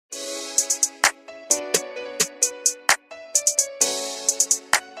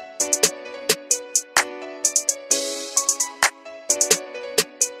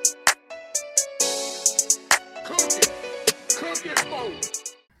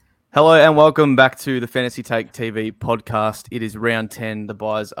Hello and welcome back to the Fantasy Take TV podcast. It is round 10. The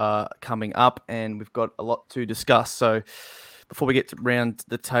buys are coming up and we've got a lot to discuss. So before we get to round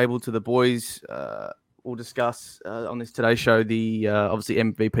the table to the boys, we'll discuss on this today's show the obviously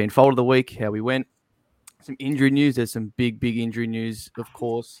MVP and fold of the week, how we went. Some injury news. There's some big injury news, of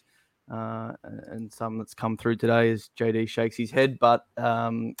course, and some that's come through today as JD shakes his head. But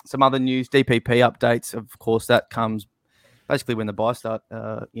some other news, DPP updates, of course, that comes basically when the buy start,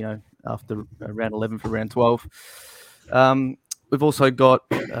 after round 11 for round 12. We've also got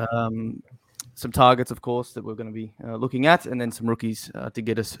some targets, of course, that we're going to be looking at, and then some rookies to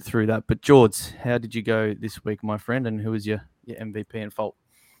get us through that. But George, how did you go this week, my friend, and who was your MVP and fault?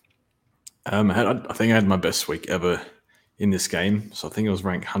 I think I had my best week ever in this game. So I think I was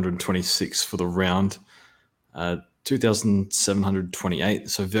ranked 126 for the round, 2,728.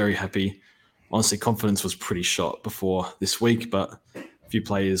 So very happy. Honestly, confidence was pretty shot before this week, but a few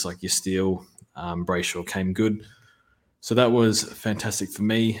players like your Steele, Brayshaw came good. So that was fantastic for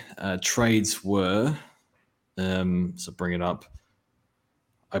me. Trades were, so bring it up.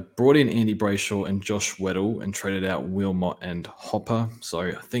 I brought in Andy Brayshaw and Josh Weddle and traded out Wilmot and Hopper. So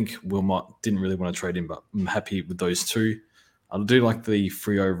I think Wilmot didn't really want to trade him, but I'm happy with those two. I do like the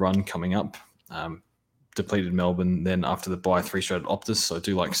Freo run coming up. Depleted Melbourne, then after the bye, 3 straight Optus. So I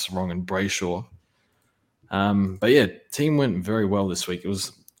do like Sarong and Brayshaw. But yeah, team went very well this week. It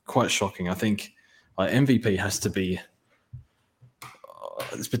was quite shocking. I think MVP has to be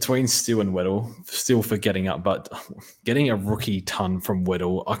it's between Steele and Weddle. Steele for getting up, but getting a rookie ton from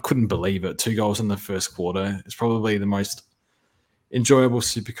Weddle, I couldn't believe it. 2 goals in the first quarter. It's probably the most enjoyable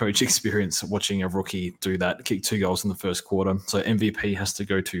Supercoach experience watching a rookie do that, kick 2 goals in the first quarter. So MVP has to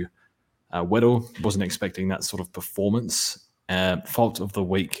go to Weddle. Wasn't expecting that sort of performance. Fault of the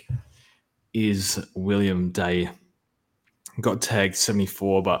week is William Day. Got tagged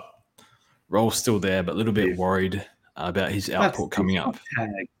 74, but role's still there, but a little bit worried about his output coming up.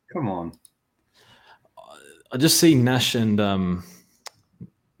 Tag. Come on. I just see Nash and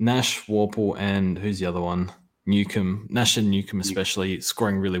Nash, Warple, and who's the other one? Newcomb. Nash and Newcomb especially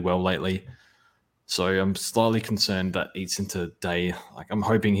scoring really well lately. So I'm slightly concerned that eats into Day. Like I'm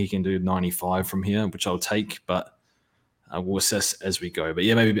hoping he can do 95 from here, which I'll take, but we'll assess as we go. But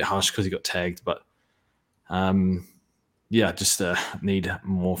yeah, maybe a bit harsh because he got tagged, but just need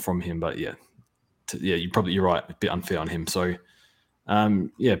more from him. But yeah, you're right. A bit unfair on him. So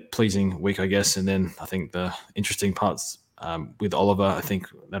pleasing week, I guess. And then I think the interesting parts with Oliver, I think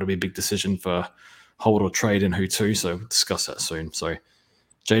that'll be a big decision for hold or trade and who to. So we'll discuss that soon. So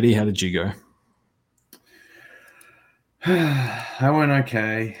JD, how did you go? I went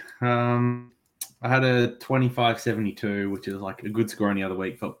okay. I had a 25.72, which is like a good score any other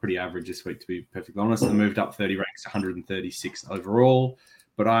week. Felt pretty average this week, to be perfectly honest. I moved up 30 ranks to 136 overall.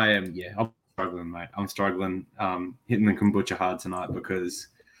 But I'm struggling, mate. I'm struggling hitting the kombucha hard tonight because,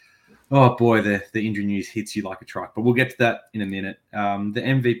 oh boy, the injury news hits you like a truck. But we'll get to that in a minute. The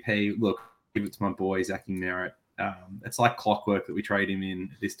MVP, look, give it to my boy, Zachy Merritt. It's like clockwork that we trade him in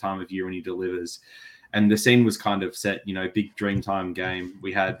this time of year when he delivers. And the scene was kind of set, big Dreamtime game.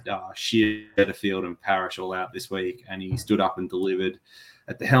 We had Shear, Betterfield, and Parrish all out this week, and he stood up and delivered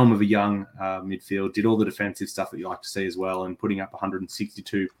at the helm of a young midfield, did all the defensive stuff that you like to see as well, and putting up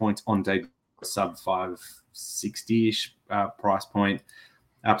 162 points on debut, sub 560-ish price point.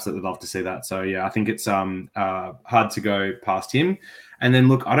 Absolutely love to see that. So, yeah, I think it's hard to go past him. And then,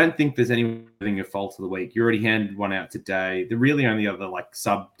 look, I don't think there's anything a fault of the week. You already handed one out today. The really only other,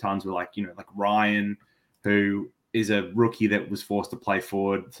 sub-tons were, like Ryan, who is a rookie that was forced to play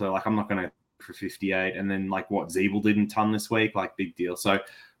forward. So, I'm not going to for 58. And then, what Zeeble did in ton this week, big deal. So,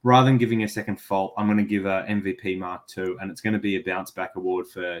 rather than giving a second fault, I'm going to give a MVP mark 2, and it's going to be a bounce-back award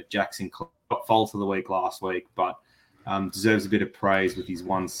for Jackson. Got fault of the week last week, but deserves a bit of praise with his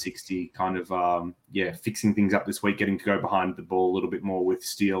 160 kind of, fixing things up this week, getting to go behind the ball a little bit more with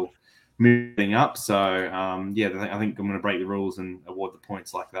Steele moving up. So, I think I'm going to break the rules and award the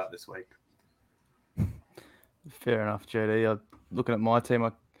points like that this week. Fair enough, JD. Looking at my team,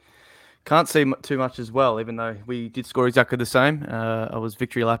 I can't see too much as well, even though we did score exactly the same. I was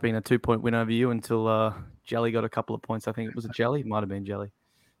victory lapping a 2-point win over you until Jelly got a couple of points. I think it was a Jelly. It might have been Jelly.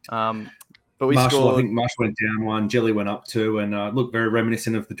 But we scored. I think Marsh went down 1, Jelly went up 2, and look, very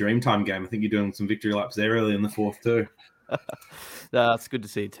reminiscent of the Dreamtime game. I think you're doing some victory laps there early in the fourth too. It's good to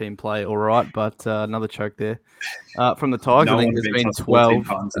see a team play all right, but another choke there. From the Tigers, I think there's been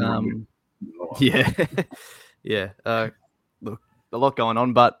 12. Look, a lot going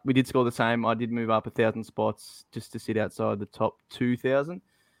on, but we did score the same. I did move up 1,000 spots just to sit outside the top 2,000.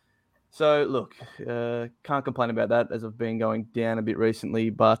 So, look, can't complain about that as I've been going down a bit recently,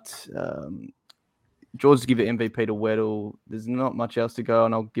 but George give the MVP to Weddle. There's not much else to go,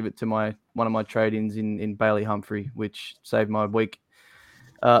 and I'll give it to one of my trade-ins in Bailey Humphrey, which saved my week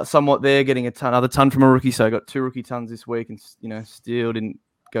somewhat there, getting another ton from a rookie. So I got 2 rookie tons this week, and still didn't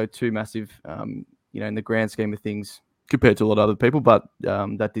go too massive, in the grand scheme of things compared to a lot of other people, but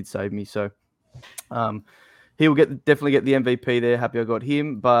that did save me. So he will definitely get the MVP there. Happy I got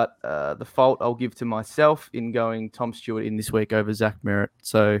him, but the fault I'll give to myself in going Tom Stewart in this week over Zach Merritt.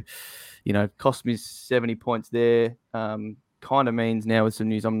 So, cost me 70 points there. Kind of means now with some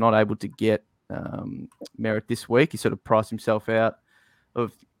news, I'm not able to get Merritt this week. He sort of priced himself out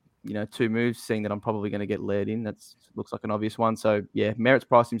of 2 moves, seeing that I'm probably going to get led in. That looks like an obvious one. So yeah, Merritt's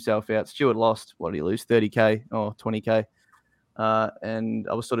priced himself out. Stewart lost. What did he lose? 30k or 20k. And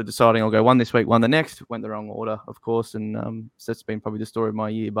I was sort of deciding I'll go one this week, one the next. Went the wrong order, of course, and so that's been probably the story of my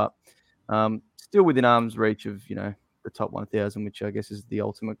year. But still within arm's reach of the top 1,000, which I guess is the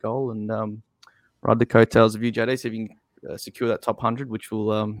ultimate goal. And ride the coattails of you, JD, see if you can secure that top 100, which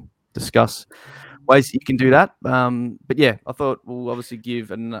we'll discuss ways you can do that. But yeah, I thought we'll obviously give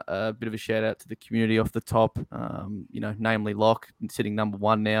a bit of a shout out to the community off the top. Namely Locke, sitting number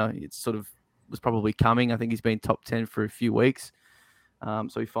 1 now. It's sort of was probably coming. I think he's been top 10 for a few weeks.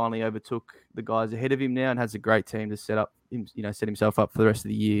 So he finally overtook the guys ahead of him now and has a great team to set himself up for the rest of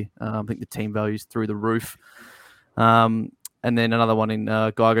the year. I think the team value is through the roof. And then another one in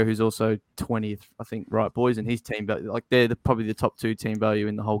Geiger, who's also 20th, I think, right, boys, and his team value. Like they're probably the top 2 team value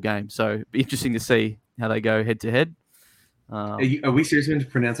in the whole game. So it'd be interesting to see how they go head to head. Are we seriously going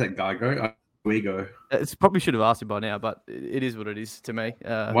to pronounce that Geigo? We go. It's probably should have asked him by now, but it is what it is to me.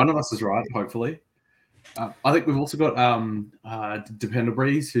 One of us is right, hopefully. I think we've also got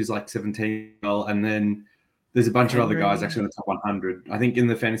Dependabreeze, who's like 17, and then there's a bunch of other guys actually in the top 100. I think in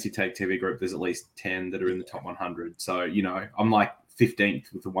the Fantasy Take TV group, there's at least 10 that are in the top 100. So, I'm like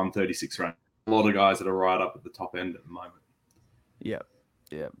 15th with the 136 rank. A lot of guys that are right up at the top end at the moment. Yeah.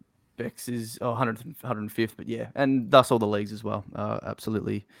 Bex is 100th, 105th, but yeah, and thus all the leagues as well.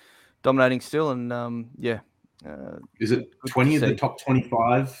 Absolutely dominating still, and is it 20 of the top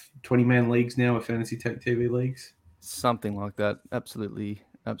 25 20-man leagues now are Fantasy Tech TV leagues? Something like that. Absolutely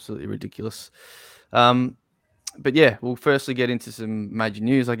ridiculous. But yeah, we'll firstly get into some major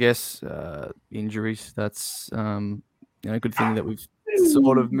news, I guess. Injuries. That's a good thing that we've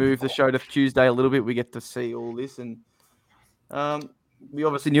sort of moved the show to Tuesday a little bit. We get to see all this, and we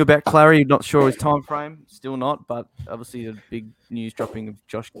obviously knew about Clary. Not sure his time frame, still not, but obviously the big news dropping of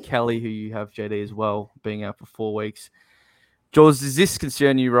Josh Kelly, who you have JD as well, being out for 4 weeks. Jaws, does this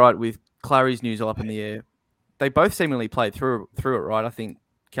concern you, right, with Clary's news all up in the air? They both seemingly played through it, right? I think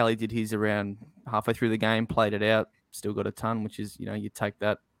Kelly did his around halfway through the game, played it out, still got a ton, which is, you take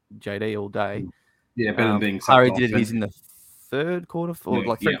that JD all day. Yeah, better than being Clary did his in the third quarter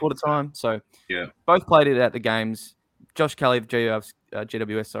or three-quarter time. So yeah, both played it out the games. Josh Kelly of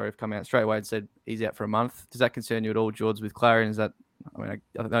GWS, have come out straight away and said he's out for a month. Does that concern you at all, George, with Clary? And is that, I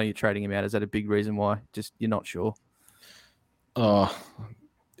know you're trading him out. Is that a big reason why? Just you're not sure? Oh,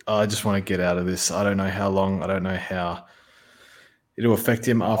 I just want to get out of this. I don't know how long. I don't know how it'll affect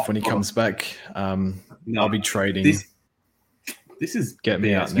him after when he comes back. I'll be trading. This is get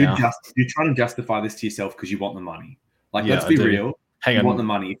me out now. You're trying to justify this to yourself because you want the money. Let's be real. Hang on. You want the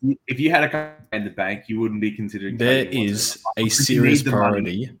money. If you had a in the bank, you wouldn't be considering. There is a serious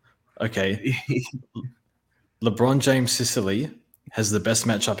priority. Okay. LeBron James Sicily has the best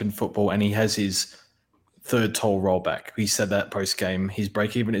matchup in football, and he has his third toll rollback. He said that post game. His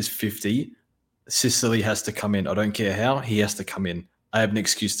break even is 50. Sicily has to come in. I don't care how. He has to come in. I have an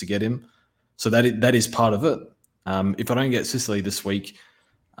excuse to get him. So that is part of it. If I don't get Sicily this week,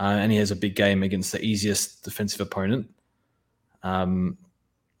 and he has a big game against the easiest defensive opponent,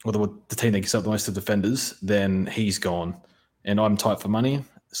 or the team that gives up the most of defenders, then he's gone. And I'm tight for money,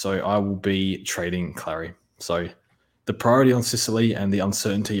 so I will be trading Clary. So the priority on Sicily and the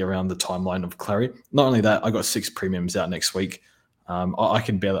uncertainty around the timeline of Clary. Not only that, I got 6 premiums out next week.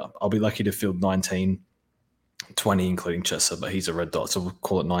 I'll be lucky to field 19, 20, including Chester, but he's a red dot, so we'll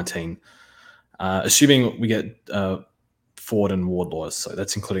call it 19. Assuming we get Ford and Wardlaws, so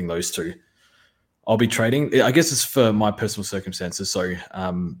that's including those 2. I'll be trading. I guess it's for my personal circumstances. So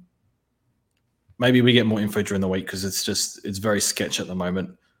maybe we get more info during the week because it's very sketch at the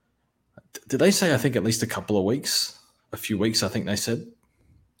moment. Did they say, I think, at least a couple of weeks? A few weeks, I think they said.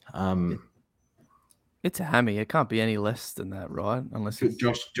 It's a hammy. It can't be any less than that, right? Unless it's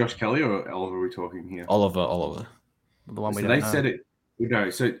Josh Kelly or Oliver are we talking here? Oliver. The one we so don't they know. said it. No,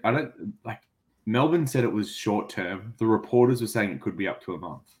 so I don't like. Melbourne said it was short term. The reporters were saying it could be up to a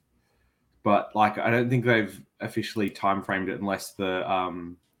month. but like I don't think they've officially time framed it unless the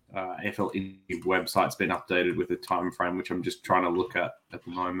FL website's been updated with a time frame, which I'm just trying to look at the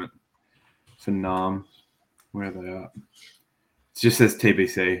moment for Nam, where they are. It just says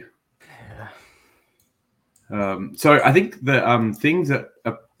TBC. So I think the things that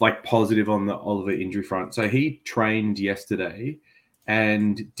are like positive on the Oliver injury front. So he trained yesterday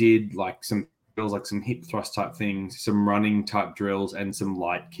and did like some drills, like some hip thrust type things, some running type drills, and some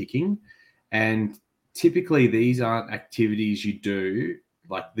light kicking. And typically these aren't activities you do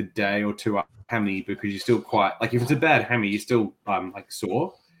like the day or two after hammy, because you're still quite like, if it's a bad hammy, you're still like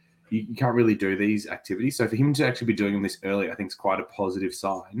sore. You can't really do these activities. So for him to actually be doing this early, I think is quite a positive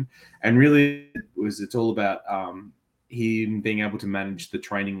sign. And really, it's all about him being able to manage the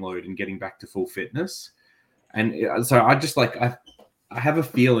training load and getting back to full fitness. And so I just like I have a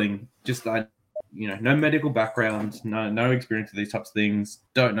feeling, just that, you know, no medical background, no experience with these types of things,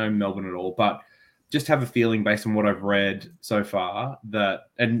 don't know Melbourne at all, but just have a feeling based on what I've read so far that,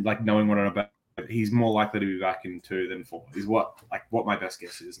 and like knowing what I'm about, he's more likely to be back in 2 than 4 is what my best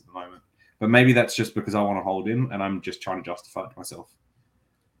guess is at the moment. But maybe that's just because I want to hold him and I'm just trying to justify it to myself.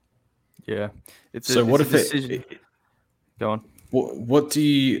 Yeah. Go on. What are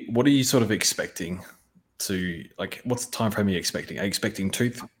you sort of expecting to, like, what's the time frame you're expecting? Are you expecting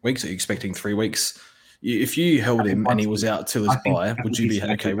 2 weeks? Are you expecting 3 weeks? If you held him and he was out till his bye, would you be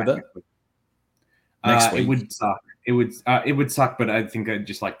okay with that? Next week? It would suck. It would suck, but I think I'd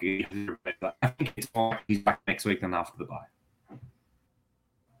just like, I think it's more he's back next week than after the bye.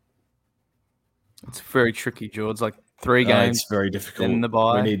 It's very tricky, George. Like 3 games. It's very difficult. In the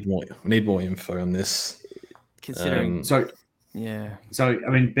bye. We need more info on this. Considering, yeah. So I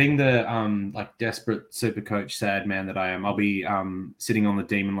mean, being the like desperate super coach sad man that I am, I'll be sitting on the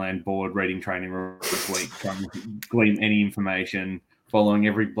Demonland board reading training this week, trying to glean any information, following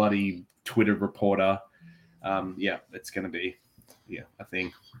every bloody Twitter reporter. It's going to be a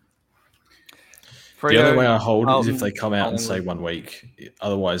thing. The other way I hold is if they come out and say 1 week.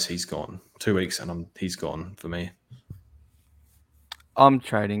 Otherwise, he's gone. 2 weeks and he's gone for me. I'm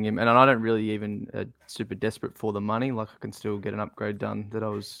trading him, and I don't really even super desperate for the money. Like I can still get an upgrade done that I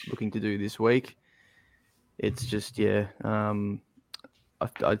was looking to do this week. It's just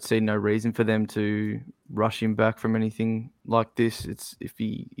I'd see no reason for them to rush him back from anything like this. It's if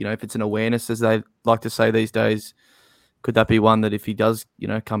it's an awareness, as they like to say these days, could that be one that if he does,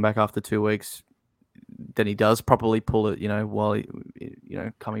 come back after 2 weeks, then he does properly pull it, while he,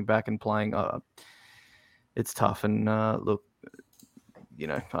 coming back and playing. It's tough. And look,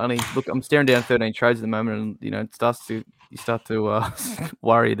 I'm staring down 13 trades at the moment, and you start to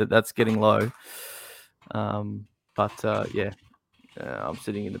worry that that's getting low. I'm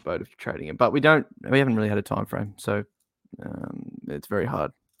sitting in the boat of trading it, but we haven't really had a time frame, so it's very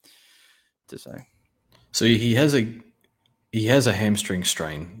hard to say. So he has a hamstring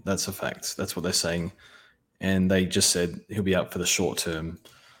strain. That's a fact. That's what they're saying, and they just said he'll be out for the short term.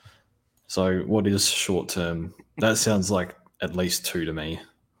 So what is short term? That sounds like at least 2 to me.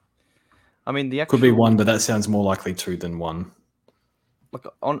 I mean, could be 1, but that sounds more likely 2 than 1.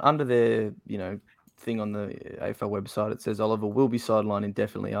 Look, under their thing on the AFL website, it says Oliver will be sidelined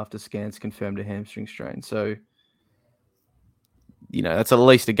indefinitely after scans confirmed a hamstring strain. So, that's at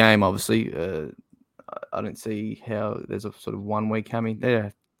least a game. Obviously, I don't see how there's a sort of 1 week hammy.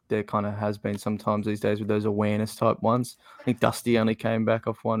 There kind of has been sometimes these days with those awareness type ones. I think Dusty only came back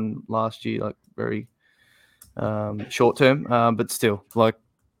off one last year, like very short term, but still, like,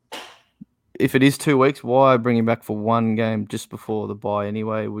 if it is 2 weeks, why bring him back for 1 game just before the bye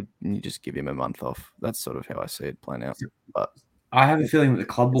anyway? Wouldn't you just give him a month off? That's sort of how I see it playing out. But I have a feeling that the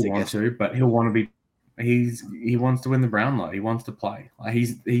club will want to, but he'll want to be. He wants to win the Brownlow. He wants to play. Like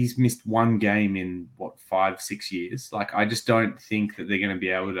he's missed 1 game in 5-6 years. Like I just don't think that they're going to be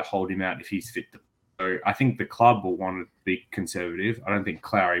able to hold him out if he's fit to. So I think the club will want to be conservative. I don't think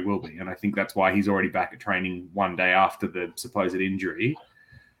Clowry will be, and I think that's why he's already back at training 1 day after the supposed injury.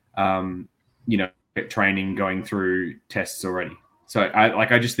 At training, going through tests already. So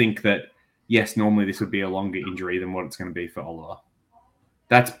I just think that yes, normally this would be a longer injury than what it's going to be for Oliver.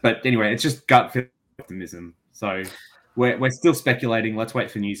 But anyway, it's just gut optimism. So we're still speculating. Let's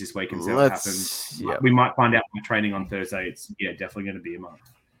wait for news this week and see what happens. Yep. We might find out by training on Thursday. It's definitely going to be a month.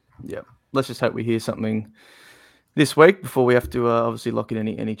 Yeah, let's just hope we hear something this week before we have to obviously lock in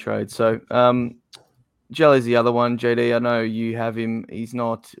any trade. So Jelly's the other one. JD, I know you have him. He's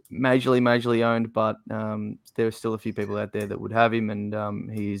not majorly owned, but there are still a few people out there that would have him, and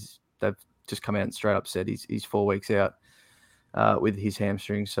they've just come out and straight up said he's 4 weeks out with his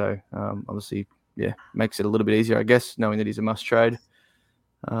hamstring. So obviously, makes it a little bit easier, I guess, knowing that he's a must trade.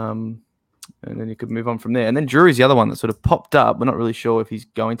 And then you could move on from there. And then Drury's the other one that sort of popped up. We're not really sure if he's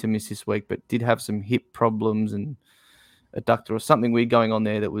going to miss this week, but did have some hip problems and adductor or something weird going on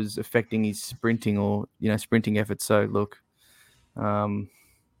there that was affecting his sprinting or, sprinting efforts. So, look, doesn't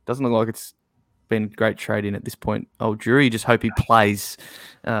look like it's been a great trade in at this point. Oh, Drury, just hope he plays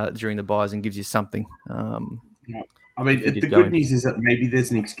during the buys and gives you something. I mean, the good news is that maybe there's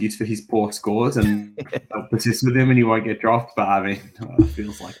an excuse for his poor scores and they'll persist with him and he won't get dropped. But I mean, it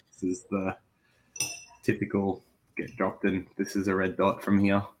feels like this is the typical get dropped and this is a red dot from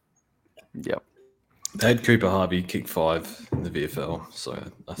here. Yep. They had Cooper Harvey kick 5 in the VFL, so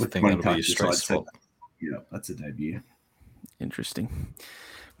I think that'll be a straight swap. Yeah, that's a debut. Interesting.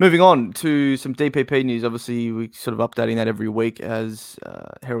 Moving on to some DPP news. Obviously, we sort of updating that every week as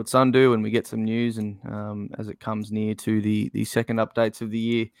Herald Sun do, and we get some news and as it comes near to the second updates of the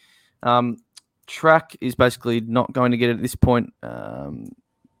year. Track is basically not going to get it at this point,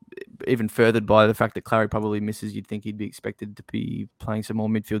 even furthered by the fact that Clary probably misses. You'd think he'd be expected to be playing some more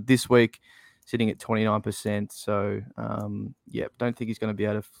midfield this week, sitting at 29%. So, don't think he's going to be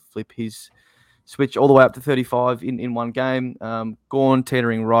able to flip his switch all the way up to 35 in one game. Gawn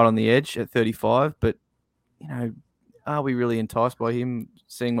teetering right on the edge at 35. But, are we really enticed by him,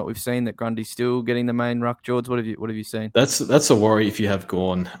 seeing what we've seen, that Grundy's still getting the main ruck? George, what have you seen? That's a worry if you have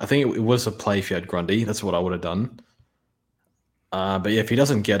Gawn. I think it was a play if you had Grundy. That's what I would have done. But yeah, if he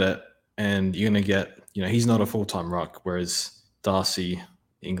doesn't get it, and you're going to get, he's not a full-time ruck, whereas Darcy,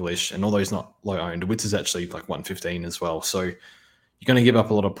 English, and although he's not low-owned, Witts is actually like 115 as well. So you're going to give up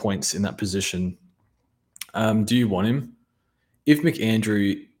a lot of points in that position. Do you want him? If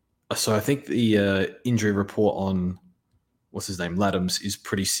McAndrew, so I think the injury report on what's his name, Laddams, is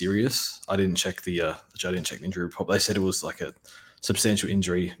pretty serious. I didn't check the injury report, but they said it was like a substantial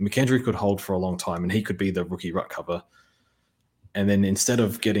injury. McAndrew could hold for a long time, and he could be the rookie ruck cover. And then instead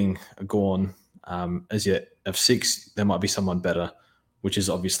of getting a Gawn as your F6, there might be someone better, which is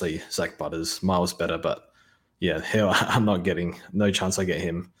obviously Zach Butters. Miles better, but yeah, hell, I'm not getting, no chance I get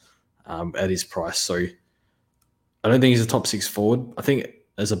him at his price. So I don't think he's a top 6 forward. I think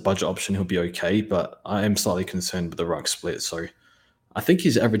as a budget option, he'll be okay, but I am slightly concerned with the ruck split. So I think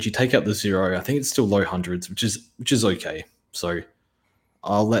his average, you take out the 0, I think it's still low hundreds, which is okay. So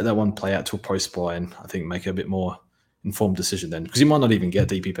I'll let that one play out to a post buy and I think make a bit more informed decision then, because he might not even get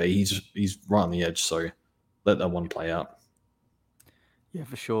DPP. He's right on the edge, so let that one play out. Yeah,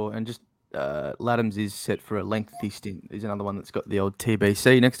 for sure. And just Laddams is set for a lengthy stint. He's another one that's got the old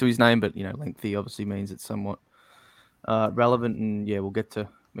TBC next to his name, but lengthy obviously means it's somewhat relevant. And yeah, we'll get to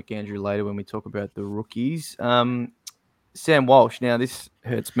McAndrew later when we talk about the rookies. Sam Walsh. Now this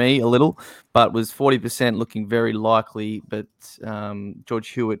hurts me a little, but was 40%, looking very likely. But George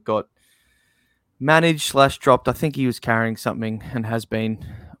Hewitt got managed / dropped. I think he was carrying something and has been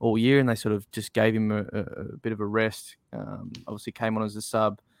all year, and they sort of just gave him a bit of a rest. Obviously came on as a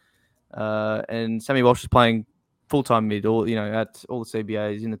sub. And Sammy Walsh was playing full-time mid, at all the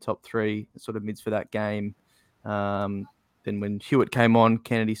CBAs in the top 3 sort of mids for that game. Then when Hewitt came on,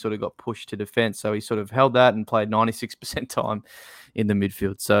 Kennedy sort of got pushed to defense. So he sort of held that and played 96% time in the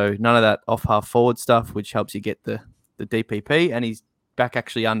midfield. So none of that off half forward stuff, which helps you get the DPP. And he's back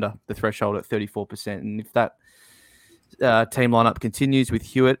actually under the threshold at 34%. And if that team lineup continues with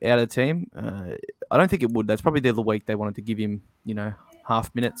Hewitt out of the team, I don't think it would. That's probably the other week they wanted to give him,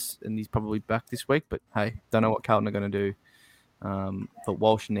 half minutes, and he's probably back this week. But hey, don't know what Carlton are going to do. But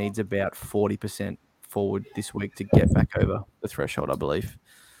Walsh needs about 40% forward this week to get back over the threshold, I believe.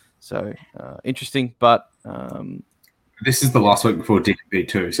 So interesting, but this is the last week before DPP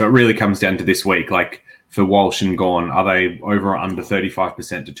too, so it really comes down to this week. Like for Walsh and Gawn, are they over or under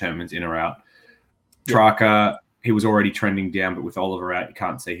 35% determines in or out? Yeah. Tracker, he was already trending down, but with Oliver out, you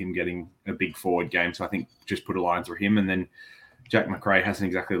can't see him getting a big forward game. So I think just put a line through him. And then Jack McRae hasn't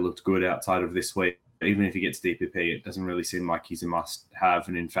exactly looked good outside of this week. Even if he gets DPP, it doesn't really seem like he's a must-have.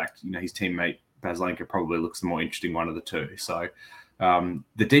 And in fact, his teammate Baslenka probably looks the more interesting one of the two. So the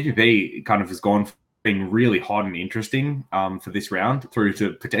DPP kind of has gone from being really hot and interesting for this round through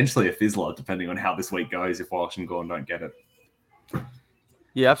to potentially a fizzler, depending on how this week goes if Walsh and Gawn don't get it.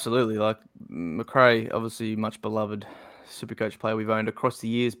 Yeah, absolutely. Like McRae, obviously much beloved Supercoach player we've owned across the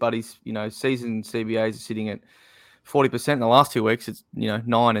years, but he's, season CBAs are sitting at 40%. In the last 2 weeks, it's,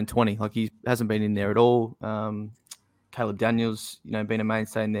 9 and 20. Like he hasn't been in there at all. Caleb Daniels, been a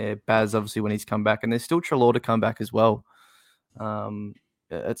mainstay in there. Baz, obviously, when he's come back. And there's still Treloar to come back as well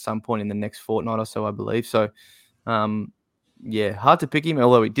at some point in the next fortnight or so, I believe. So, hard to pick him,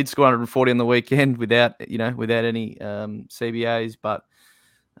 although he did score 140 on the weekend without any CBAs. But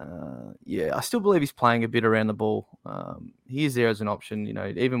Yeah, I still believe he's playing a bit around the ball. He is there as an option,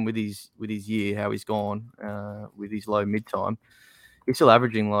 even with his year, how he's gone with his low mid time. He's still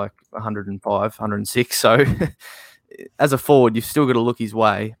averaging like 105, 106. So as a forward, you've still got to look his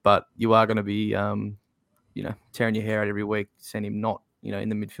way, but you are going to be, tearing your hair out every week, send him not, in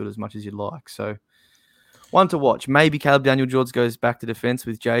the midfield as much as you'd like. So one to watch. Maybe Caleb Daniel-George goes back to defence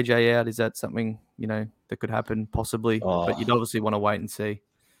with JJ out. Is that something, that could happen? Possibly. But you'd obviously want to wait and see.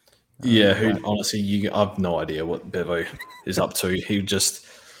 Yeah, honestly, I've no idea what Bevo is up to. He just,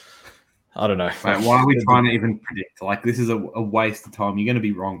 I don't know. Mate, why are we trying to even predict? Like, this is a waste of time. You're going to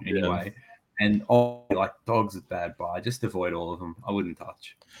be wrong anyway. Yeah. And Dogs is bad buy. Just avoid all of them. I wouldn't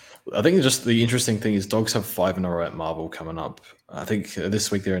touch. I think just the interesting thing is Dogs have 5 in a row at Marvel coming up. I think this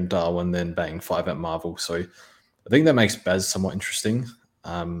week they're in Darwin, then bang 5 at Marvel. So I think that makes Baz somewhat interesting.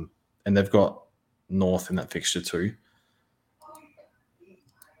 And they've got North in that fixture too.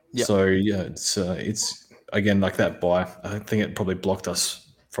 Yep. So yeah, it's again like that buy. I think it probably blocked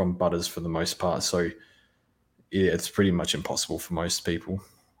us from Butters for the most part. So yeah, it's pretty much impossible for most people.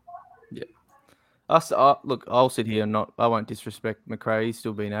 Yeah. Look, I'll sit here and I won't disrespect McRae. He's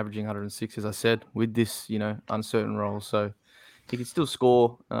still been averaging 106, as I said, with this, uncertain role. So he can still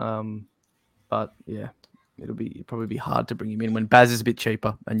score. But yeah, it'd probably be hard to bring him in when Baz is a bit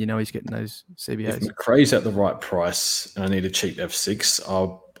cheaper and he's getting those CBAs. If McRae's at the right price and I need a cheap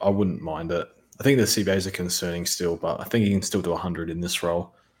F6, I wouldn't mind it. I think the CBAs are concerning still, but I think he can still do 100 in this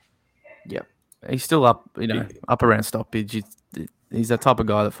role. Yeah, he's still up, up around stoppage. He's that type of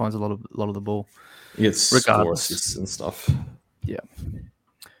guy that finds a lot of the ball. He gets score assists and stuff. Yeah.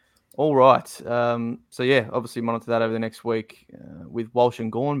 All right. So yeah, obviously monitor that over the next week with Walsh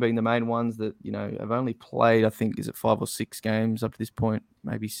and Gawn being the main ones that have only played. I think is it 5 or 6 games up to this point,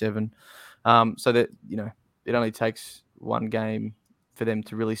 maybe 7. So that it only takes one game for them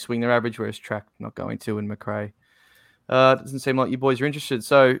to really swing their average, whereas Track not going to, and McRae doesn't seem like you boys are interested.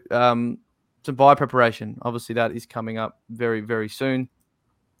 So some buy preparation, obviously that is coming up very, very soon.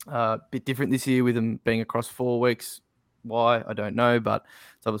 Bit different this year with them being across 4 weeks. Why, I don't know, but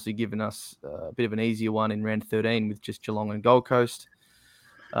it's obviously given us a bit of an easier one in round 13 with just Geelong and Gold Coast.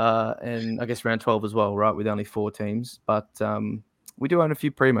 And I guess round 12 as well, right, with only 4 teams. But we do own a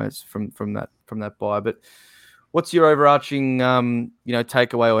few primos from that buy. But what's your overarching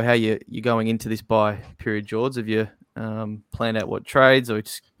takeaway, or how you're going into this buy period, George? Have you planned out what trades, or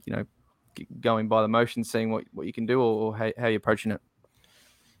just going by the motion, seeing what you can do, or how you're approaching it?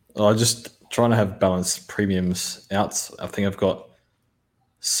 Just trying to have balanced premiums out. I think I've got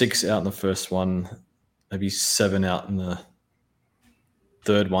 6 out in the first one, maybe 7 out in the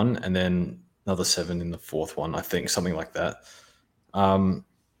third one, and then another 7 in the fourth one. I think something like that.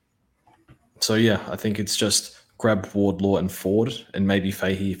 So yeah, I think it's just grab Wardlaw and Ford, and maybe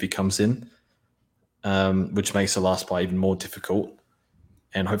Fahey if he comes in, which makes the last buy even more difficult.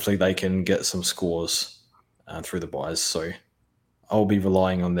 And hopefully they can get some scores through the buys. So I'll be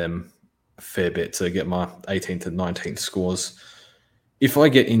relying on them a fair bit to get my 18th and 19th scores. If I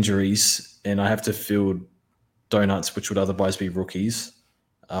get injuries and I have to field donuts, which would otherwise be rookies,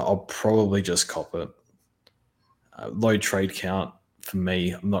 I'll probably just cop it. Low trade count for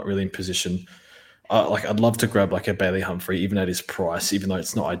me. I'm not really in position. I'd love to grab like a Bailey Humphrey, even at his price, even though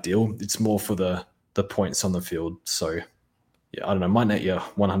it's not ideal. It's more for the points on the field. So yeah, I don't know. Might net you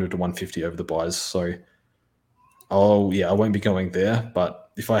 100 to 150 over the buys. So I won't be going there.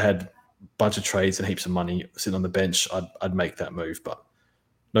 But if I had a bunch of trades and heaps of money sitting on the bench, I'd make that move. But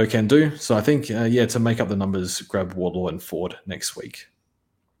no can do. So I think, to make up the numbers, grab Wardlaw and Ford next week.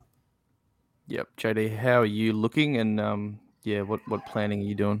 Yep. JD, how are you looking? And what planning are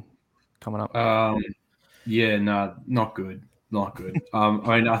you doing coming up? Not good. Not good.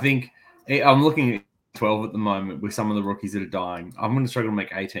 I think I'm looking at 12 at the moment with some of the rookies that are dying. I'm going to struggle to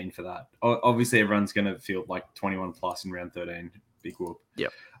make 18 for that. Obviously, everyone's going to feel like 21 plus in round 13. Big whoop.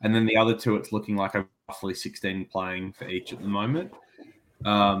 Yep. And then the other 2, it's looking like I'm roughly 16 playing for each at the moment.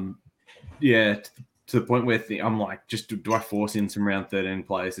 To the point where I'm like, just do I force in some round 13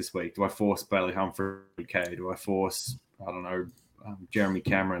 players this week? Do I force Bailey Humphrey? Do I force, I don't know, Jeremy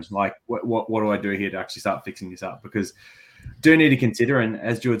Cameron? Like, what do I do here to actually start fixing this up? Because do need to consider, and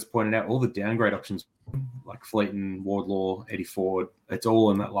as George pointed out, all the downgrade options like Fleeton, Wardlaw, Eddie Ford, it's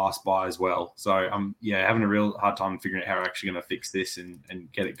all in that last buy as well. So I'm having a real hard time figuring out how we're actually going to fix this and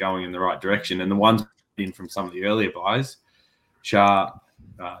get it going in the right direction. And the ones in from some of the earlier buys, Shah,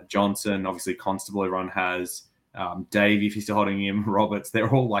 Johnson, obviously Constable, everyone has, Dave, if you're still holding him, Roberts, they're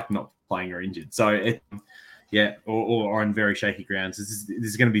all like not playing or injured. So or on very shaky grounds. This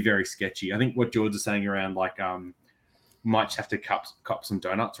is going to be very sketchy. I think what George is saying around like might just have to cop some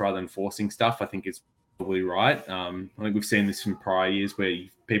donuts rather than forcing stuff. I think it's probably right. I think we've seen this from prior years where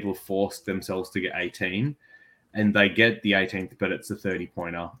people have forced themselves to get 18 and they get the 18th, but it's a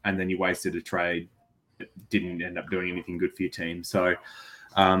 30-pointer, and then you wasted a trade. It didn't end up doing anything good for your team. So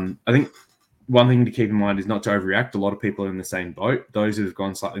I think one thing to keep in mind is not to overreact. A lot of people are in the same boat. Those who have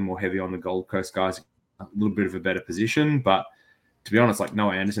gone slightly more heavy on the Gold Coast guys, a little bit of a better position. But to be honest, like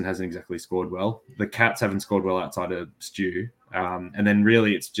Noah Anderson hasn't exactly scored well. The Cats haven't scored well outside of Stu. And then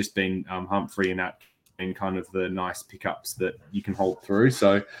really it's just been Humphrey and that and kind of the nice pickups that you can hold through.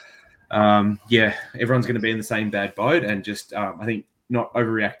 So, everyone's going to be in the same bad boat. And just, I think, not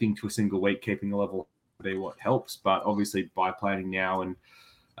overreacting to a single week, keeping the level be what helps. But obviously by planning now and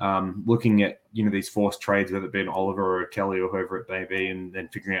looking at these forced trades, whether it be an Oliver or a Kelly or whoever it may be, and then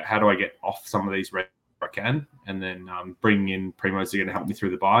figuring out how do I get off some of these red I can, and then bringing in primos that are going to help me through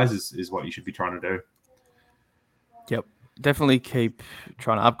the buys is what you should be trying to do. Yep, definitely keep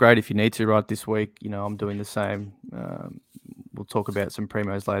trying to upgrade if you need to. Right this week, I'm doing the same. We'll talk about some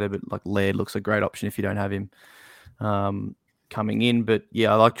primos later, but like Laird looks a great option if you don't have him coming in. But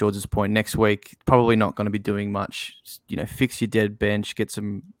yeah, I like George's point. Next week, probably not going to be doing much. Fix your dead bench, get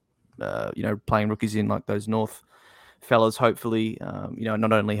some, playing rookies in like those North fellas. Hopefully,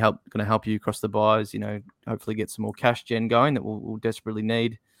 not only going to help you across the buys. Hopefully get some more cash gen going that we'll desperately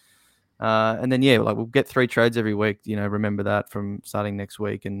need. And then we'll get 3 trades every week. Remember that from starting next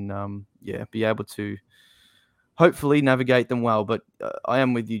week, and be able to hopefully navigate them well. But I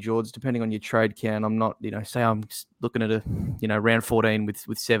am with you, George. Depending on your trade count, I'm not, say I'm looking at a, round 14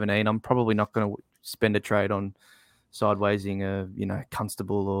 with 17. I'm probably not going to spend a trade on sidewaysing a,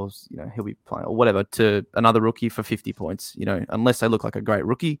 Constable or, he'll be playing or whatever to another rookie for 50 points, unless they look like a great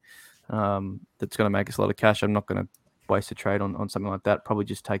rookie that's going to make us a lot of cash. I'm not going to waste a trade on something like that. Probably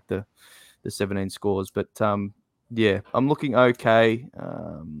just take the 17 scores. But I'm looking okay.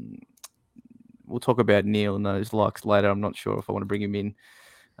 We'll talk about Neil and those likes later. I'm not sure if I want to bring him in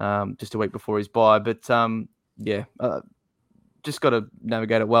just a week before his bye. But just got to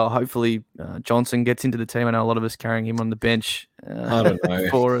navigate it well. Hopefully Johnson gets into the team. I know a lot of us carrying him on the bench I don't know.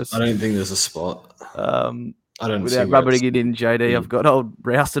 for us. I don't think there's a spot. I don't without rubbing it in, JD. I've got old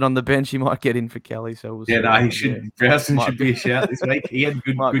Rouston on the bench. He might get in for Kelly. So we'll see. He should. Rouston should be a shout this week. He had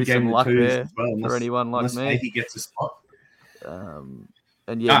good game luck twos there as well. for anyone like me. He gets a spot.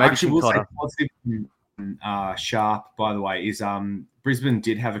 Maybe actually, we'll say positive Sharp, by the way, is Brisbane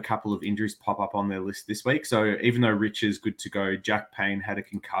did have a couple of injuries pop up on their list this week. So even though Rich is good to go, Jack Payne had a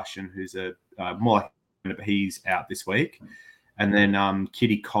concussion, who's a more like, but he's out this week. And then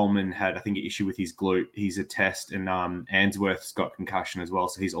Kitty Coleman had, I think, an issue with his glute. He's a test, and Answorth's got concussion as well,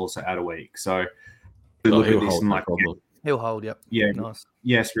 so he's also out a week. So look at this and like, he'll hold. Yep. Yeah. Nice.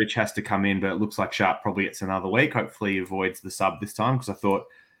 Yes, Rich has to come in, but it looks like Sharp probably gets another week. Hopefully, he avoids the sub this time, because I thought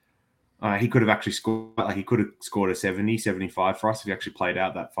he could have actually scored. Like, he could have scored a 70, 75 for us if he actually played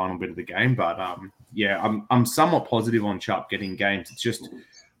out that final bit of the game. But I'm somewhat positive on Sharp getting games. It's just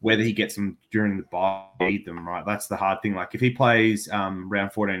whether he gets them during the bye, need them, right? That's the hard thing. Like, if he plays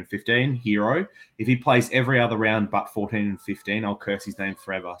round 14 and 15, hero. If he plays every other round but 14 and 15, I'll curse his name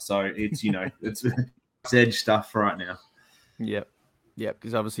forever. So it's, it's edge stuff for right now. Yep.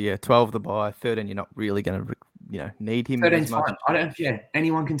 Because obviously, 12 the bye, 13 you're not really going to, need him. 13's fine.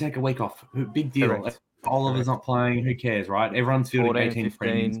 Anyone can take a week off. Big deal. Correct. Oliver's not playing. Who cares, right? Everyone's fielding 18 15.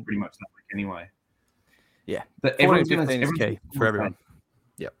 premiums pretty much that week anyway. Yeah. But 14 and 15 is key for everyone.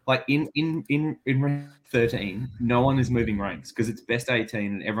 Yeah, like in rank 13, no one is moving ranks because it's best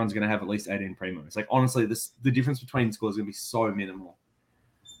 18 and everyone's going to have at least 18 primos. Like, honestly, the difference between scores is going to be so minimal.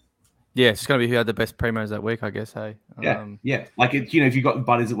 Yeah, it's going to be who had the best primos that week, I guess. Hey, yeah. Like, if you got the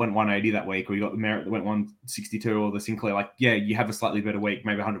Buddies that went 180 that week, or you got the Merritt that went 162, or the Sinclair, like, you have a slightly better week,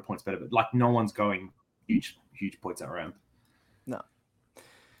 maybe 100 points better, but like, no one's going huge points that round. No.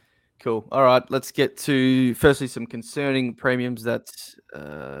 Cool. All right, let's get to firstly some concerning premiums that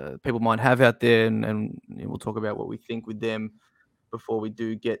people might have out there, and we'll talk about what we think with them before we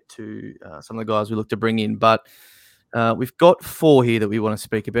do get to some of the guys we look to bring in. But we've got 4 here that we want to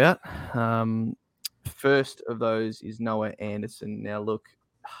speak about. First of those is Noah Anderson. Now, look,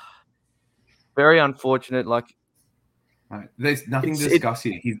 very unfortunate. Like, there's nothing to discuss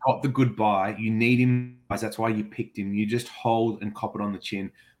here. He's got the good buy. You need him. That's why you picked him. You just hold and cop it on the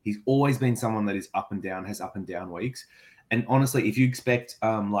chin. He's always been someone that is up and down, has up and down weeks. And honestly, if you expect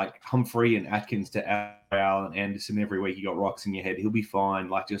like Humphrey and Atkins to out and Anderson every week, you got rocks in your head, he'll be fine.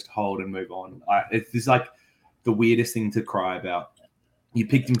 Like, just hold and move on. It's like the weirdest thing to cry about. You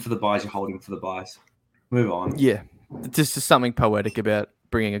picked him for the buys, you hold him for the buys. Move on. Yeah, just something poetic about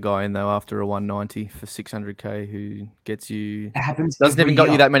bringing a guy in though after a 190 for 600k who gets you It happens. doesn't every even got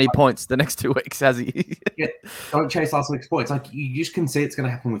year. you that many points the next 2 weeks, has he? Yeah, don't chase last week's points. Like you just can see it's going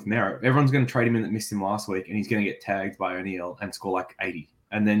to happen with Merritt. Everyone's going to trade him in that missed him last week, and he's going to get tagged by O'Neill and score like 80.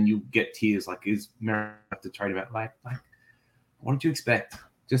 And then you get tears like, is Merritt have to trade him out? Like, what did you expect?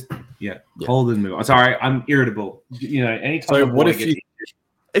 Just hold and move on. Sorry, I'm irritable. Anytime. So what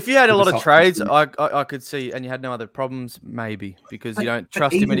if you had a lot of trades, I could see, and you had no other problems, maybe because you don't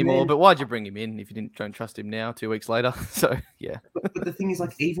trust him anymore. Then, but why'd you bring him in if you don't trust him now, 2 weeks later? So yeah. But the thing is,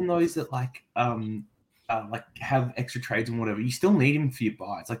 like, even those that have extra trades and whatever, you still need him for your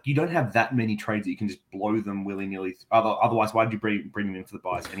buys. Like, you don't have that many trades that you can just blow them willy nilly. Otherwise, why did you bring him in for the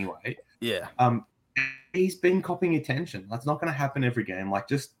buys anyway? Yeah. He's been copying attention. That's not going to happen every game.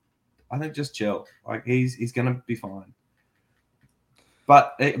 Like, I think just chill. Like, he's going to be fine.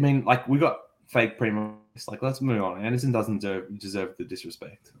 But I mean, like, we got fake premiums. Like, let's move on. Anderson doesn't deserve the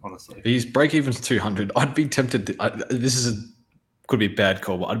disrespect, honestly. His break even's 200. I'd be tempted. Could be a bad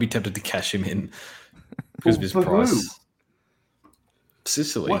call, but I'd be tempted to cash him in because of his price. Who?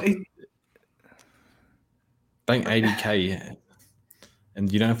 Sicily. Paying 80k,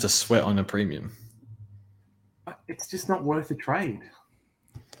 and you don't have to sweat on a premium. It's just not worth a trade.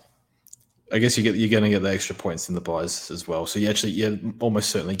 I guess you're going to get the extra points in the buys as well. So you're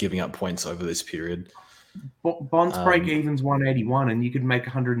almost certainly giving up points over this period. Bond's break even's 181, and you could make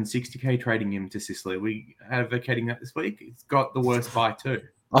 160k trading him to Sicily. We are vacating that this week. It's got the worst buy too.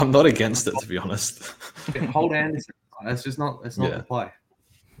 I'm not against it, to be honest. Hold Anderson. That's just not. That's not the play.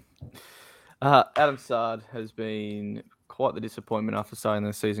 Adam Sard has been quite the disappointment after starting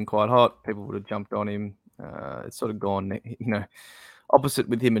the season quite hot. People would have jumped on him. It's sort of gone, opposite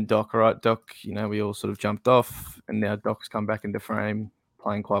with him and Doc. All right, Doc, we all sort of jumped off, and now Doc's come back into frame,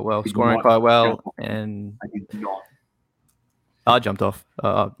 playing quite well, scoring quite well, and I did not. I jumped off.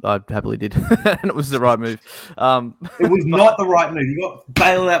 I happily did, and it was the right move. It was not the right move. You got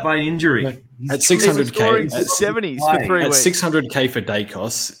bailed out by an injury. At 600k, 70s for 3 weeks. At 600k for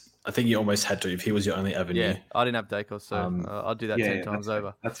Dacos, I think you almost had to if he was your only avenue. Yeah, I didn't have Dacos, so I'll do that 10 times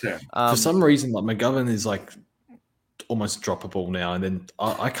over. That's fair. For some reason, like McGovern is like almost droppable now, and then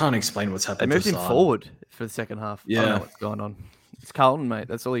I can't explain what's happened. They moved him forward for the second half. Yeah. I don't know what's going on. It's Carlton, mate.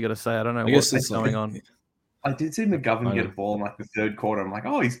 That's all you got to say. I don't know what's going on. I did see McGovern get a ball in like the third quarter. I'm like,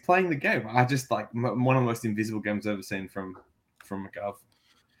 oh, he's playing the game. I just one of the most invisible games I've ever seen from McGov.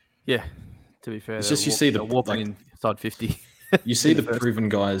 Yeah, to be fair, it's just you see the walking inside 50. You see the proven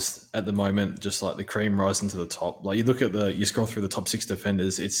guys at the moment, just like the cream rising to the top. Like you look at you scroll through the top 6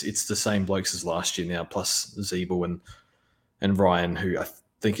 defenders. It's the same blokes as last year now, plus Zeeble and Ryan, who I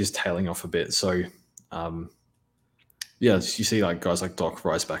think is tailing off a bit. So, you see like guys like Doc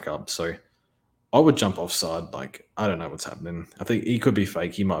rise back up. So, I would jump offside. Like I don't know what's happening. I think he could be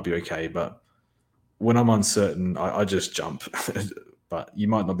fake. He might be okay, but when I'm uncertain, I just jump. But you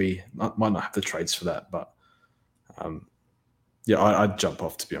might not have the trades for that. But I'd jump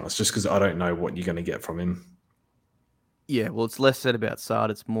off, to be honest, just because I don't know what you're going to get from him. Yeah, well, it's less said about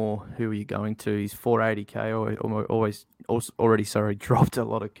Sard. It's more who are you going to. He's 480k, already dropped a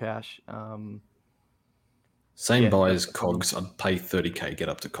lot of cash. Same buy as Cogs. I'd pay 30k, get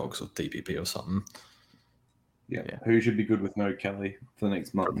up to Cogs or TPP or something. Yeah. Who should be good with no Kelly for the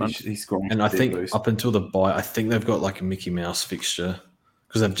next month? He's scoring. And I think up until the buy, I think they've got like a Mickey Mouse fixture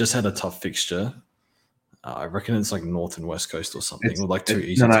because they've just had a tough fixture. I reckon it's like North and West Coast or something, or like two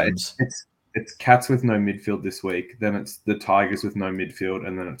easy teams. It's Cats with no midfield this week. Then it's the Tigers with no midfield,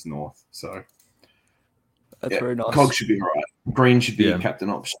 and then it's North. So that's very nice. Cog should be all right. Green should be a captain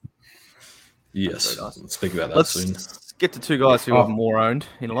option. Yes, nice. Let's speak about that Let's soon. Get to two guys who have more owned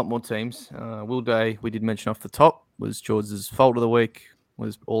in a lot more teams. Will Day, we did mention off the top, was George's fault of the week.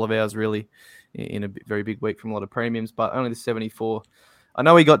 Was all of ours really in a very big week from a lot of premiums, but only the 74. I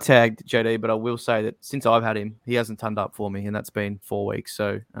know he got tagged, JD, but I will say that since I've had him, he hasn't turned up for me, and that's been 4 weeks.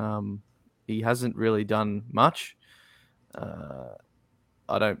 So he hasn't really done much.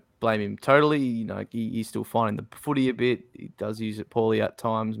 I don't blame him totally. You know, he's still finding the footy a bit. He does use it poorly at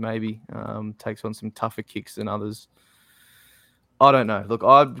times, maybe. Takes on some tougher kicks than others. I don't know. Look,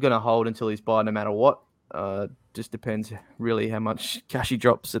 I'm going to hold until he's buy no matter what. Just depends really how much cash he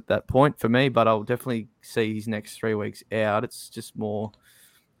drops at that point for me, but I'll definitely see his next 3 weeks out. It's just more,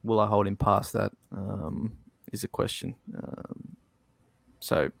 will I hold him past that is a question.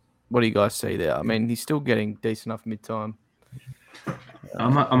 So what do you guys see there? I mean, he's still getting decent enough mid-time.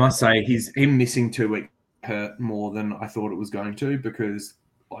 I must say, him missing 2 weeks hurt more than I thought it was going to, because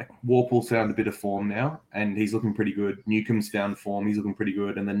like Warple's found a bit of form now and he's looking pretty good. Newcomb's found form, he's looking pretty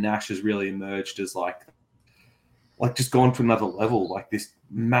good, and then Nash has really emerged as like like just gone to another level, like this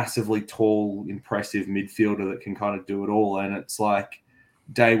massively tall, impressive midfielder that can kind of do it all. And it's like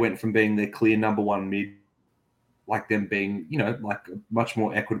Day went from being their clear number one mid, like them being, like a much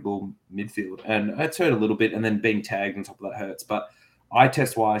more equitable midfield. And it's hurt a little bit, and then being tagged on top of that hurts. But eye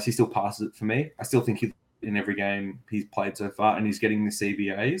test wise, he still passes it for me. I still think he's in every game he's played so far, and he's getting the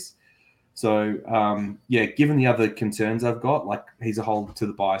CBAs. So, given the other concerns I've got, like he's a hold to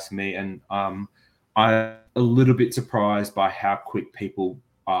the bias for me. And I'm a little bit surprised by how quick people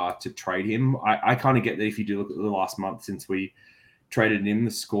are to trade him. I kind of get that if you do look at the last month since we traded him,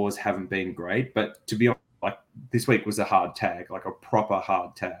 the scores haven't been great. But to be honest, like this week was a hard tag, like a proper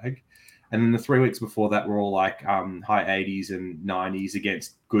hard tag. And then the 3 weeks before that were all like high 80s and 90s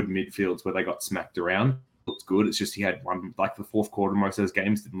against good midfields where they got smacked around. Looked good. It's just he had one, like the fourth quarter, most of those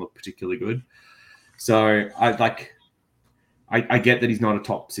games didn't look particularly good. So I get that he's not a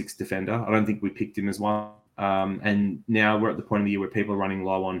top 6 defender. I don't think we picked him as one. And now we're at the point of the year where people are running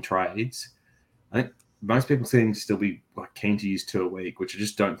low on trades. I think most people seem to still be like keen to use 2 a week, which I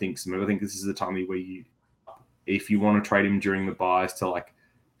just don't think smooth. I think this is the time where if you want to trade him during the buys to like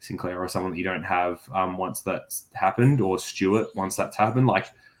Sinclair or someone that you don't have once that's happened, or Stewart once that's happened, like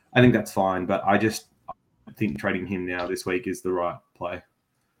I think that's fine. But I think trading him now this week is the right play.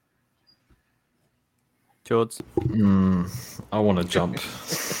 George? I want to jump.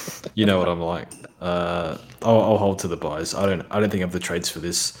 You know what I'm like. I'll hold to the buys. I don't think I have the trades for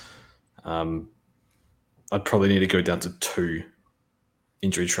this. I'd probably need to go down to 2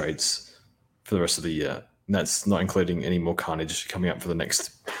 injury trades for the rest of the year. And that's not including any more carnage coming up for the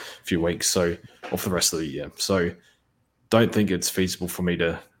next few weeks, or for the rest of the year. So don't think it's feasible for me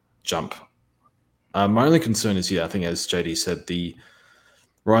to jump. My only concern is, I think as JD said, the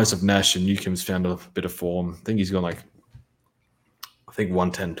rise of Nash and Newcomb's found a bit of form. I think he's gone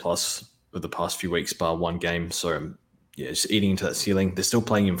 110 plus with the past few weeks, bar one game. So just eating into that ceiling. They're still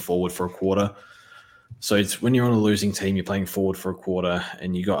playing him forward for a quarter. So it's when you're on a losing team, you're playing forward for a quarter,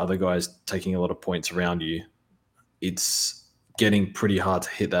 and you got other guys taking a lot of points around you. It's getting pretty hard to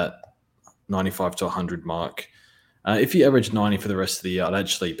hit that 95 to 100 mark. If you average 90 for the rest of the year, I'd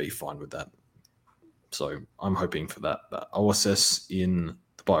actually be fine with that. So I'm hoping for that. But I'll assess in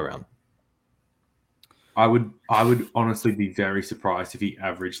the buy round. I would honestly be very surprised if he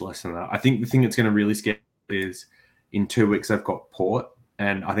averaged less than that. I think the thing that's going to really scare is in 2 weeks they've got Port,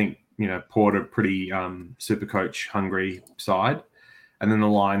 and I think Port are pretty Supercoach hungry side, and then the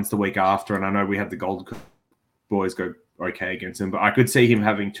Lions the week after. And I know we had the Gold boys go okay against him, but I could see him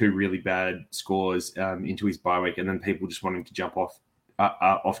having 2 really bad scores into his bye week, and then people just wanting to jump off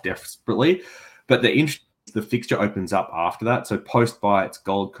desperately. But the fixture opens up after that. So post-bye, it's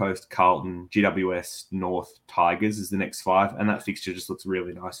Gold Coast, Carlton, GWS, North, Tigers is the next 5. And that fixture just looks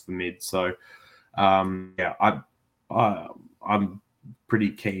really nice for mid. So, I'm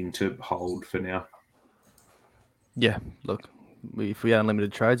pretty keen to hold for now. Yeah, look, if we had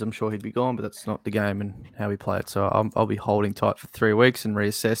unlimited trades, I'm sure he'd be gone, but that's not the game and how we play it. So I'll be holding tight for 3 weeks and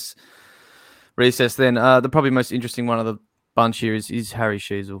reassess then. The probably most interesting one of the bunch here is Harry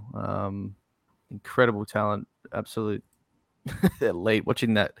Sheasel. Incredible talent, absolute elite.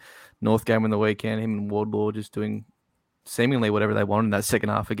 Watching that North game on the weekend, him and Wardlaw just doing seemingly whatever they wanted in that second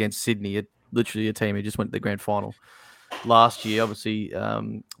half against Sydney. Literally a team who just went to the grand final last year. Obviously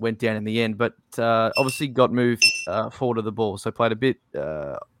went down in the end, but obviously got moved forward of the ball. So played a bit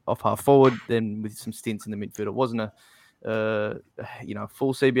off half forward, then with some stints in the midfield. It wasn't a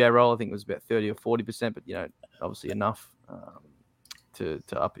full CBA role. I think it was about 30 or 40%, but obviously enough to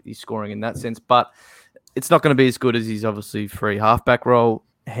up his scoring in that sense. But it's not going to be as good as his obviously free halfback role.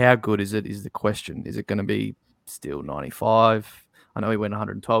 How good is it is the question. Is it going to be still 95? I know he went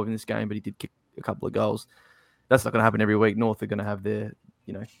 112 in this game, but he did kick a couple of goals. That's not going to happen every week. North are going to have their,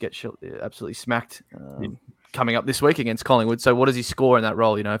 get absolutely smacked coming up this week against Collingwood. So what does he score in that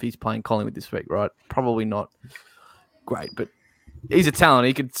role? If he's playing Collingwood this week, right? Probably not great, but he's a talent.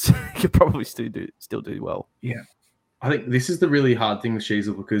 He could probably still do well. Yeah. I think this is the really hard thing with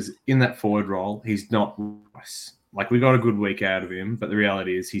Sheasel, because in that forward role, he's not nice. Like, we got a good week out of him, but the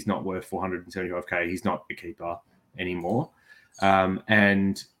reality is he's not worth 475k. He's not a keeper anymore.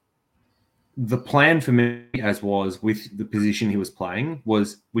 And the plan for me, as was with the position he was playing,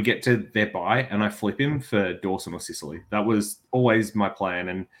 was we get to their bye and I flip him for Dawson or Sicily. That was always my plan.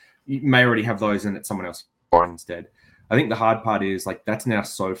 And you may already have those and it's someone else instead. I think the hard part is that's now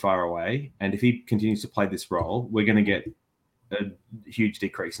so far away. And if he continues to play this role, we're going to get a huge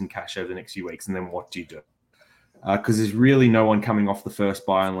decrease in cash over the next few weeks. And then what do you do? Because there's really no one coming off the first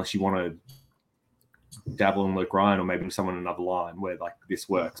buy unless you want to dabble in Luke Ryan or maybe someone in another line where this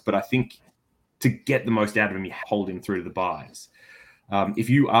works. But I think to get the most out of him, you hold him through to the buys. If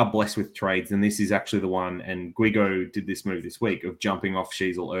you are blessed with trades, then this is actually the one. And Guigo did this move this week of jumping off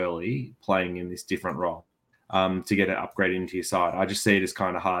Sheasel early, playing in this different role to get it upgraded into your side. I just see it as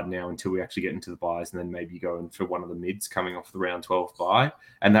kind of hard now until we actually get into the buys, and then maybe go in for one of the mids coming off the round 12 buy.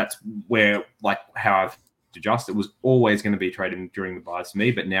 And that's where, like, how I've adjusted. It was always going to be trading during the buys for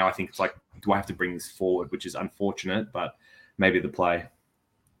me, but now I think it's like, do I have to bring this forward, which is unfortunate, but maybe the play.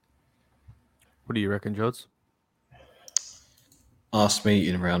 What do you reckon, Jods? Ask me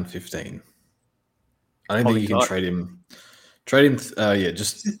in round 15. I don't think you can trade him.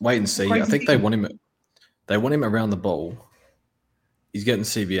 Just wait and see. I think they want him. They want him around the ball. He's getting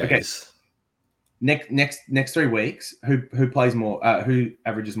CBAs. Okay. Next 3 weeks, who plays more? Who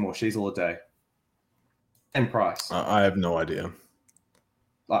averages more? Sheasel or Day? And Price. I have no idea.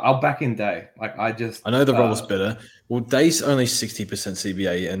 I'll back in Day. I know the role's better. Well, Day's only 60%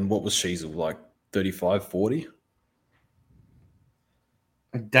 CBA, and what was Sheasel, like 35, 40?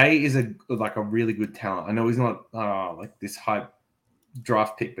 Day is a really good talent. I know he's not like this hype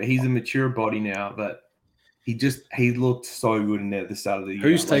draft pick, but he's a mature body now. But he looked so good in there at the start of the year.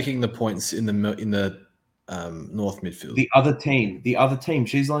 Who's taking the points in the north midfield? The other team.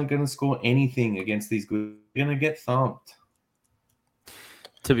 She's not going to score anything against these good. They're going to get thumped.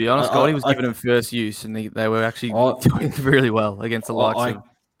 To be honest, Goldie was giving him first use, and they were actually doing really well against the likes of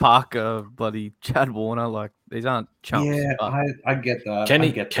Parker, bloody Chad Warner. Like, these aren't chumps. Yeah, I get that.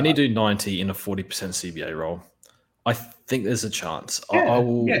 Can he do 90 in a 40% CBA role? I think there's a chance. Yeah, I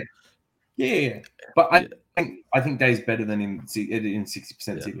will. Yeah. But I think Day's better than in 60%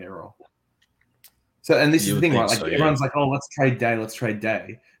 CBA role. So, and this is the thing, right? Like, everyone's like, "Oh, let's trade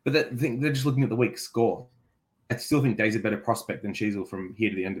Day," but they're just looking at the week score. I still think Day's a better prospect than Sheasel from here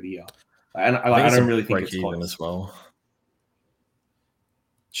to the end of the year, and I don't really think it's close as well.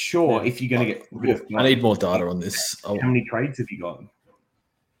 Sure, if you're going to get, I need more data on this. How many trades have you got?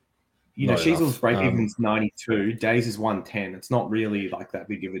 Sheasel's break even's 92, Days is 110. It's not really like that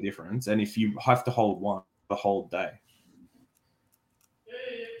big of a difference, and if you have to hold one the whole day.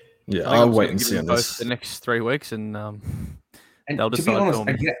 Yeah, I'll wait and see on this the next 3 weeks, and they'll decide. To be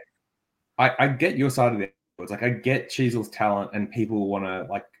honest, I get your side of it. It's like, I get Sheasel's talent, and people want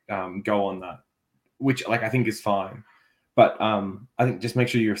to go on that, which I think is fine. But I think just make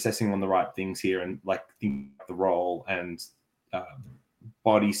sure you're assessing on the right things here, and think about the role and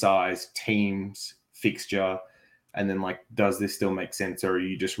body size, teams, fixture, and then does this still make sense, or are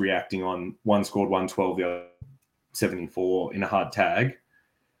you just reacting on one scored 112, the other 74 in a hard tag?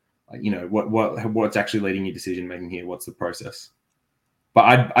 What's actually leading your decision making here? What's the process?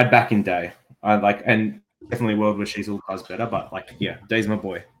 But I'd back in Day. And definitely world where Sheasel does better, but Day's my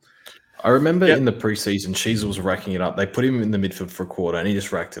boy. I remember in the preseason, Sheasel was racking it up. They put him in the midfield for a quarter, and he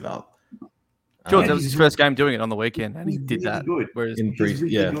just racked it up. George, that was his first game doing it on the weekend, and he did that. Good. Whereas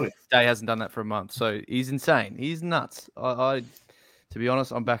good. Day hasn't done that for a month, so he's insane. He's nuts. I to be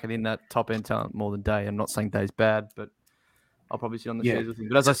honest, I'm backing in that top end talent more than Day. I'm not saying Day's bad, but I'll probably sit on the Sheasel thing.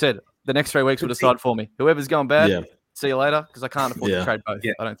 But as I said, the next 3 weeks will decide for me. Whoever's going bad, see you later, because I can't afford to trade both.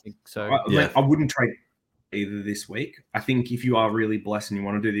 I don't think so. I wouldn't trade either this week. I think if you are really blessed and you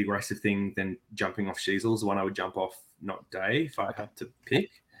want to do the aggressive thing, then jumping off Sheasel is the one I would jump off, not Day, if I had to pick.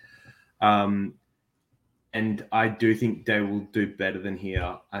 And I do think Day will do better than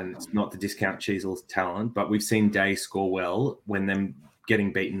here, and it's not to discount Sheasel's talent, but we've seen Day score well when them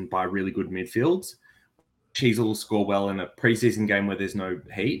getting beaten by really good midfields. Sheasel will score well in a preseason game where there's no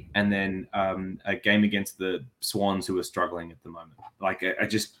heat, and then a game against the Swans, who are struggling at the moment.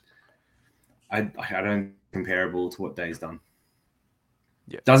 I don't comparable to what Day's done.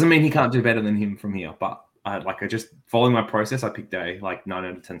 Yeah, doesn't mean he can't do better than him from here, but I just following my process, I pick Day 9 out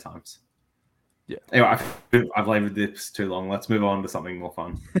of 10 times. Yeah. Anyway, I've laboured this too long. Let's move on to something more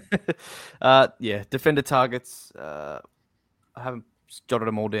fun. Defender targets. I haven't jotted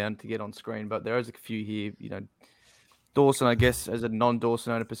them all down to get on screen, but there is a few here. Dawson, I guess, as a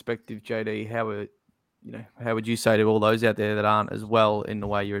non-Dawson owner perspective, JD, how would you say to all those out there that aren't as well in the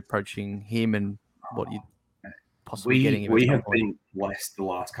way you're approaching him and what you possibly getting? We have been blessed the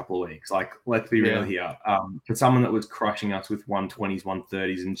last couple of weeks. Let's be real here. For someone that was crushing us with 120s,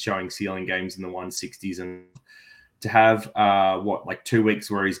 130s, and showing ceiling games in the 160s, and to have 2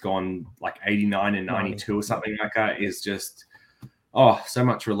 weeks where he's gone 89 and 92 or something like that is just so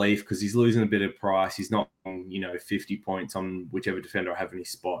much relief, because he's losing a bit of price. He's not 50 points on whichever defender I have in his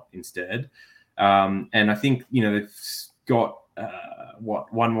spot instead. And I think they've got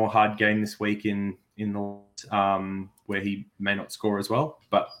one more hard game this week in the where he may not score as well,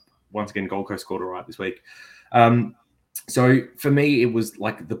 but once again Gold Coast scored all right this week. So for me, it was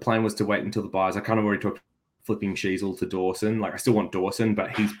like the plan was to wait until the buys. I kind of already talked flipping Sheasel to Dawson. Like I still want Dawson,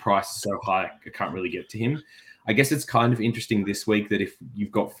 but his price is so high I can't really get to him. I guess it's kind of interesting this week that if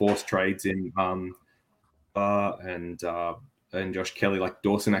you've got forced trades in and Josh Kelly, like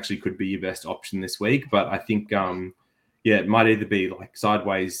Dawson actually could be your best option this week. But I think it might either be like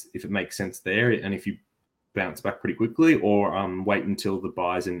sideways if it makes sense there, and if you bounce back pretty quickly, or wait until the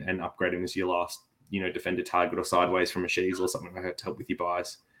buys and upgrade him as your last defender target, or sideways from a Shees or something like that to help with your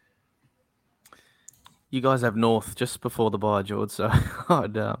buys. You guys have North just before the buy, George. So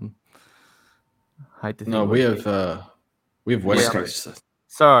I'd hate to think. No, we have West Coast.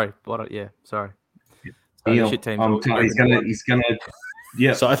 Sorry, sorry. Shit teams. He's gonna.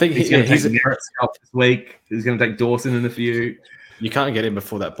 Yeah. So I think he's going to take Merritt's help this week. He's going to take Dawson in a few. You can't get him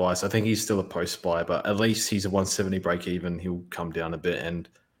before that buy, so I think he's still a post buy, but at least he's a 170 break even. He'll come down a bit, and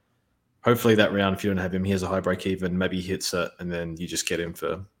hopefully that round, if you don't have him, he has a high break even. Maybe he hits it, and then you just get him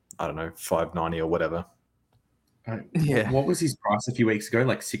for, I don't know, 590 or whatever. What was his price a few weeks ago?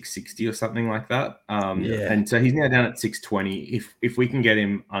 Like 660 or something like that. And so he's now down at 620. If we can get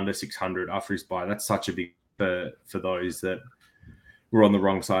him under 600 after his buy, that's such a big for those that were on the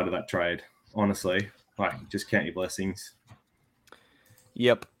wrong side of that trade. Honestly, like just count your blessings.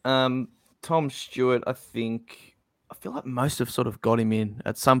 Yep. Tom Stewart, I feel like most have sort of got him in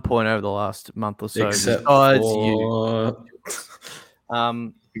at some point over the last month or so. Except besides for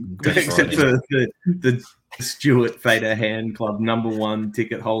except for the Stewart Fader Hand Club #1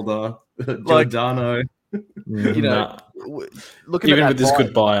 ticket holder, Giordano. Looking even at with this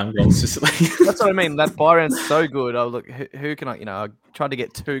good buy, I'm going Sicily. That's what I mean. That buy round's so good. I was like, who can I? I tried to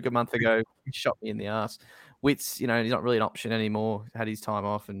get Toog a month ago. He shot me in the ass. Witts, he's not really an option anymore. Had his time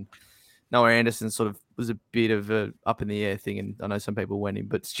off, and Noah Anderson sort of was a bit of a up in the air thing. And I know some people went in,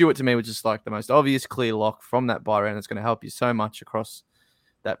 but Stewart to me was just like the most obvious clear lock from that buy round. It's going to help you so much across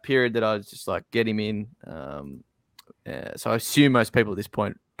that period that I was just like, get him in. So I assume most people at this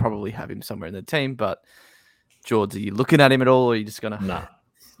point probably have him somewhere in the team, but George, are you looking at him at all, or are you just going to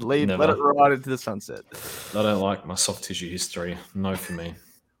let it ride into the sunset? I don't like my soft tissue history. No for me.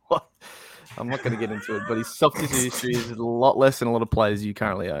 What? I'm not going to get into it, but his soft tissue history is a lot less than a lot of players you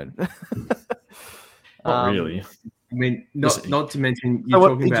currently own. Not really. I mean, not to mention you're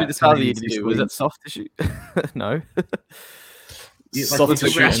talking about the year to do. Was that soft tissue? No. Soft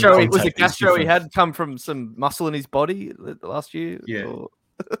tissue. Was the gastro he had come from some muscle in his body last year? Yeah.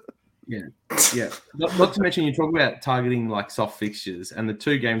 Yeah. Not to mention you're talking about targeting like soft fixtures, and the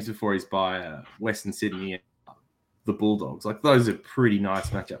 2 games before his buy, Western Sydney and the Bulldogs. Like those are pretty nice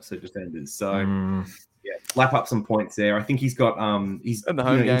matchups for defenders. So lap up some points there. I think he's got he's in the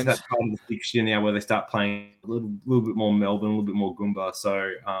home games. That part of the fixture now where they start playing a little bit more Melbourne, a little bit more Goomba.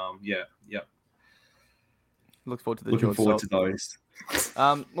 So Looking forward to those.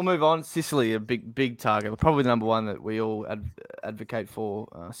 We'll move on. Sicily, a big target, probably the number one that we all advocate for.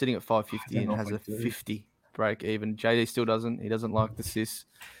 Sitting at 550 and has a 50 break even. JD still doesn't. He doesn't like the Sis.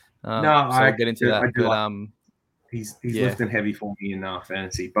 I'll get into that. But he's lifting heavy for me in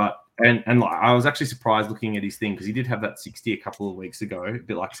fantasy, but and like, I was actually surprised looking at his thing because he did have that 60 a couple of weeks ago, a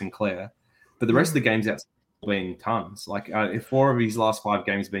bit like Sinclair, but the rest of the games have been tons. Like 4 of his last 5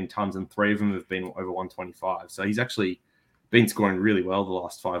 games have been tons, and 3 of them have been over 125. So he's actually been scoring really well the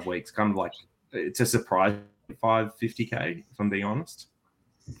last 5 weeks. Kind of like it's a surprise 550k if I'm being honest.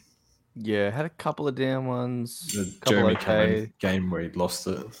 Yeah, had a couple of down ones. The Jeremy Cameron game where he lost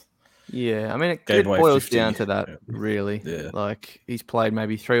it. Yeah, I mean, it boils 50, down to that, really. Yeah. Like, he's played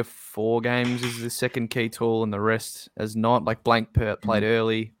maybe 3 or 4 games as the second key tool and the rest as not. Like, Blank played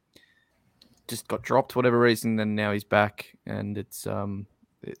early, just got dropped for whatever reason, and now he's back, and it's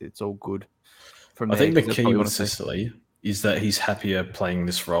all good from there. I think the key with Sicily is that he's happier playing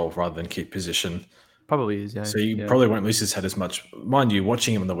this role rather than keep position. Probably is, yeah. So he probably won't lose his head as much. Mind you,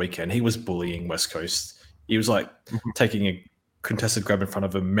 watching him on the weekend, he was bullying West Coast. He was like taking a contested grab in front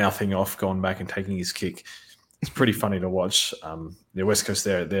of him, mouthing off, going back and taking his kick. It's pretty funny to watch. The West Coast,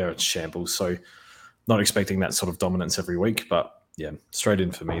 they're at shambles. So not expecting that sort of dominance every week, but yeah, straight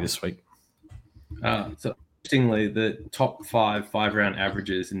in for me this week. So interestingly, the top 5 round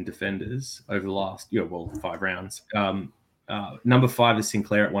averages in defenders over the last 5 rounds. Number 5 is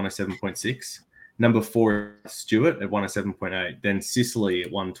Sinclair at 107.6. Number 4 is Stewart at 107.8. Then Sicily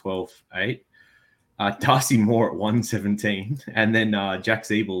at 112.8. Darcy Moore at 117, and then Jack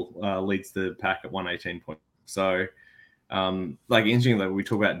Zeeble leads the pack at 118 points. So, interestingly, we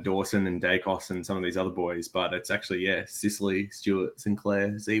talk about Dawson and Dacos and some of these other boys, but it's actually Sicily, Stewart, Sinclair,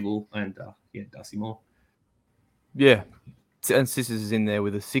 Zeeble, and Darcy Moore. Yeah, And Sisters is in there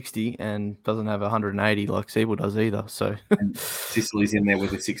with a 60 and doesn't have 180 like Siebel does either. So And Sicily's in there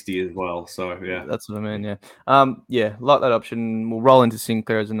with a 60 as well. So yeah, that's what I mean. Yeah. Yeah, like that option. We'll roll into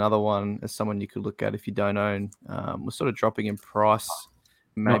Sinclair as another one, as someone you could look at if you don't own. We're sort of dropping in price.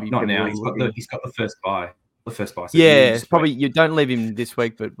 Maybe not now. people He's got the first buy. The first buy. So yeah, probably you don't leave him this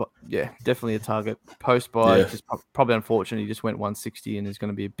week, but yeah, definitely a target. Post buy, Yeah. just probably unfortunately, he just went 160 and is going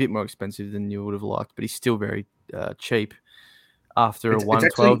to be a bit more expensive than you would have liked, but he's still very cheap. After a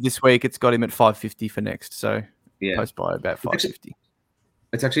 112 this week, it's got him at 550 for next. So yeah, post buy about 550.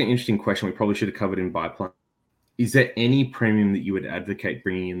 It's actually an interesting question. We probably should have covered in buy plan. Is there any premium that you would advocate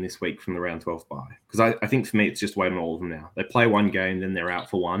bringing in this week from the round 12 buy? Because I think for me, it's just waiting on all of them now. They play one game, then they're out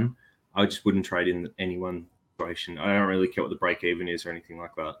for one. I just wouldn't trade in any one situation. I don't really care what the break even is or anything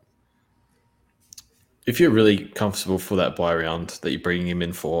like that. If you're really comfortable for that buy round that you're bringing him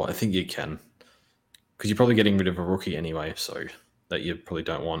in for, I think you can. Because you're probably getting rid of a rookie anyway, so that you probably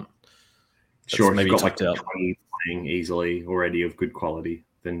don't want. Sure, maybe if you've got tucked like out 20 playing easily already of good quality,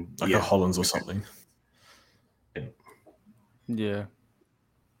 then like a Hollins or something. Yeah.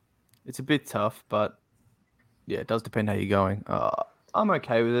 It's a bit tough, but yeah, it does depend how you're going. I'm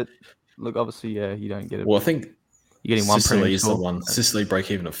okay with it. Look, obviously, yeah, you don't get it. Well, I think you're getting one Sicily premium is score. the one. Sicily break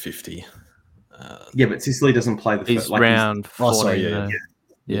even of 50. Yeah, but Sicily doesn't play the He's first. Like round 14. sorry,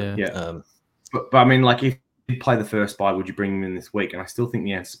 yeah. Yeah. But I mean, like if you play the first buy, would you bring him in this week? And I still think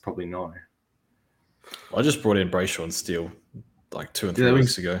the answer is probably no. I just brought in Brayshaw and Steele like 2 and 3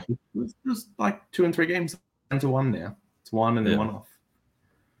 weeks ago. It was like 2 and 3 games down to one now. It's one and then one off.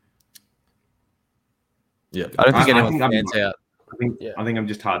 Yeah, I don't think I anyone think stands out. I think I'm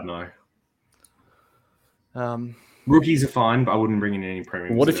just hard no. Um, Rookies are fine, but I wouldn't bring in any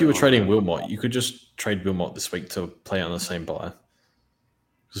premium. What if you were trading Wilmot? You could just trade Wilmot this week to play on the same buy.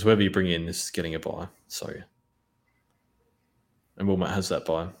 Because whoever you bring in is getting a buy. So, and Wilmot has that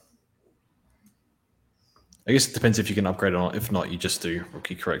buy. I guess it depends if you can upgrade or not. If not, you just do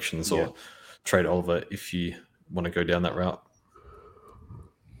rookie corrections or trade Oliver if you want to go down that route.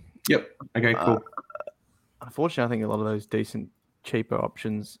 Yep. Okay, cool. Unfortunately, I think a lot of those decent, cheaper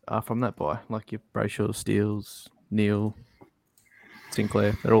options are from that buy, like your Brayshaw, Steels, Neil,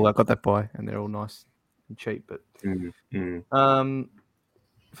 Sinclair. They're all got that buy, and they're all nice and cheap. But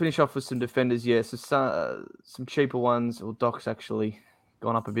finish off with some defenders. Yeah, so some cheaper ones. Well, Doc's actually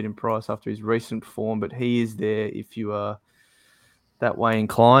gone up a bit in price after his recent form, but he is there if you are that way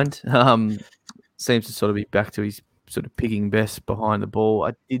inclined. Seems to sort of be back to his sort of picking best behind the ball.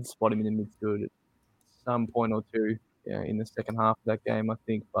 I did spot him in the midfield at some point or two in the second half of that game, I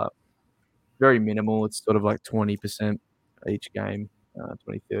think, but very minimal. It's sort of like 20% each game,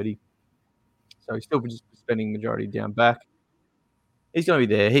 20, 30. So he's still just spending majority down back. He's going to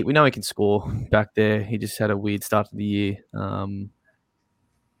be there. We know he can score back there. He just had a weird start to the year.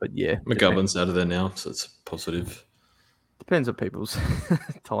 But yeah. McGovern's out of there now, so it's positive. Depends on people's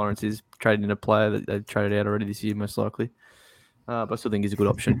tolerance is. Trading in a player that they've traded out already this year, most likely. But I still think he's a good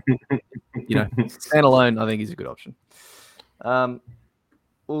option. Standalone, I think he's a good option.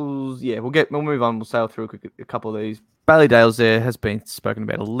 We'll move on. We'll sail through a couple of these. Bailey Dales there has been spoken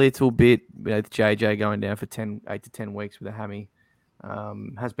about a little bit. With JJ going down for 8 to 10 weeks with a hammy.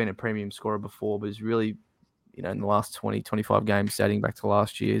 Has been a premium scorer before, but is really, in the last 20, 25 games dating back to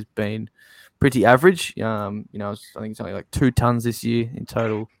last year, has been pretty average. I think it's only like 2 tons this year in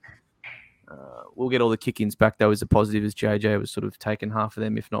total. We'll get all the kick-ins back, though, as a positive, as JJ was sort of taking half of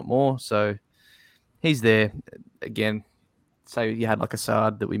them, if not more. So he's there. Again, say you had like a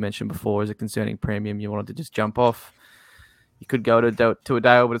Sard that we mentioned before as a concerning premium. You wanted to just jump off. You could go to a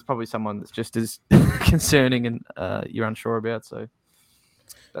Dale, but it's probably someone that's just as concerning and you're unsure about. So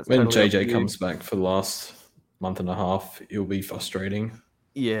that's when totally JJ comes back for the last month and a half, it'll be frustrating.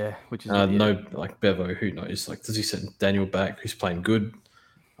 Yeah, which is no, like Bevo, who knows? Like, does he send Daniel back, who's playing good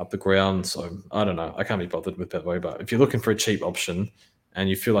up the ground? So I don't know. I can't be bothered with Bevo, but if you're looking for a cheap option and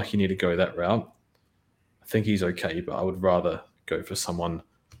you feel like you need to go that route, I think he's okay. But I would rather go for someone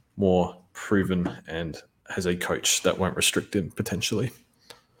more proven and has a coach that won't restrict him potentially.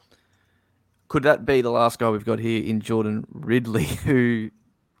 Could that be the last guy we've got here in Jordan Ridley, who,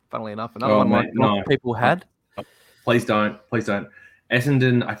 funnily enough, another one people had? Please don't.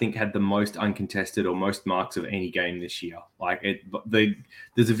 Essendon, I think, had the most uncontested or most marks of any game this year.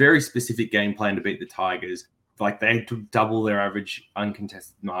 There's a very specific game plan to beat the Tigers. Like, they had to double their average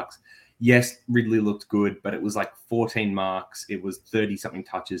uncontested marks. Yes, Ridley looked good, but it was like 14 marks. It was 30-something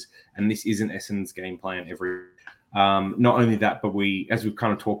touches, and this isn't Essendon's game plan every. Not only that, but as we've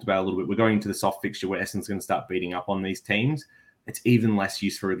kind of talked about a little bit, we're going into the soft fixture where Essendon's going to start beating up on these teams. It's even less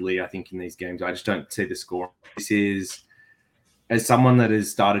use for Ridley, I think, in these games. I just don't see the score. as someone that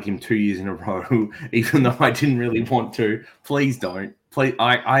has started him 2 years in a row, even though I didn't really want to, please don't. Please,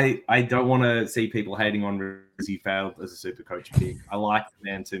 I don't want to see people hating on because he failed as a super coach pick. I like the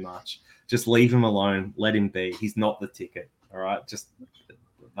man too much. Just leave him alone. Let him be. He's not the ticket. All right. Just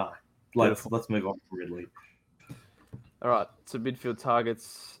let's move on from Ridley. All right. So midfield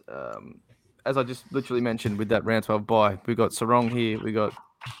targets. As I just literally mentioned with that round 12 bye, we got Sarong here. We got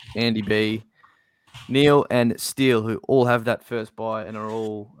Andy B, Neil and Steele, who all have that first bye and are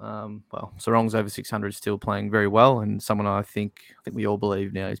all, Sarong's over 600, still playing very well, and someone I think we all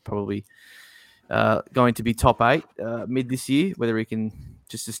believe now is probably going to be top 8 mid this year. Whether he can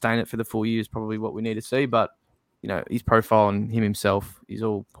just sustain it for the full year is probably what we need to see, but his profile and him himself is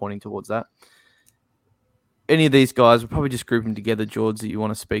all pointing towards that. Any of these guys, we'll probably just group them together, George, that you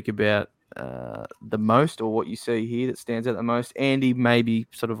want to speak about the most, or what you see here that stands out the most. Andy maybe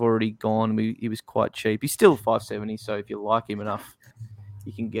sort of already gone. He was quite cheap. He's still 570, so if you like him enough,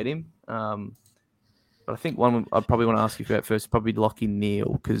 you can get him. But I think one I'd probably want to ask you about first is probably Lockie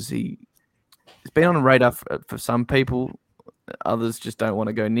Neal, because he's been on the radar for some people. Others just don't want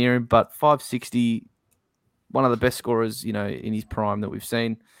to go near him. But 560, one of the best scorers, in his prime that we've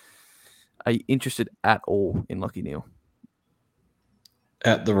seen. Are you interested at all in Lockie Neal?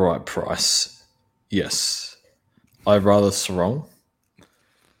 At the right price, yes. I'd rather Sarong.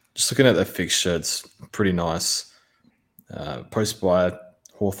 Just looking at their fixture, it's pretty nice. Post by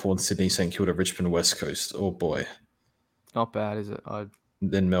Hawthorn, Sydney, St Kilda, Richmond, West Coast. Oh boy. Not bad, is it?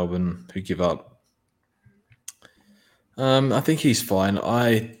 Then Melbourne, who give up. I think he's fine.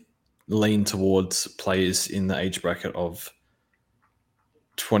 I lean towards players in the age bracket of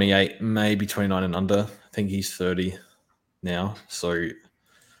 28, maybe 29 and under. I think he's 30 now. So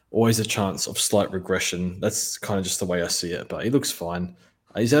always a chance of slight regression. That's kind of just the way I see it, but he looks fine.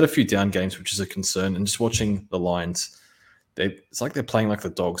 He's had a few down games, which is a concern. And just watching the Lions, it's like they're playing like the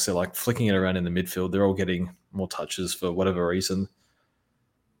Dogs. They're like flicking it around in the midfield. They're all getting more touches for whatever reason.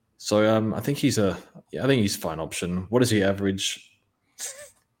 So I think he's a fine option. What does he average?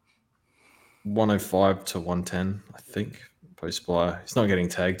 105 to 110, I think, post buy. He's not getting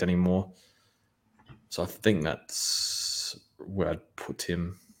tagged anymore. So I think that's where I'd put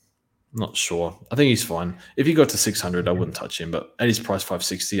him. I'm not sure. I think he's fine. If he got to 600, I wouldn't touch him. But at his price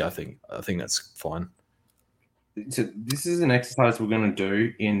 560, I think that's fine. So this is an exercise we're going to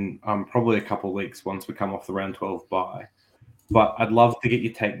do in probably a couple of weeks once we come off the round 12 bye. But I'd love to get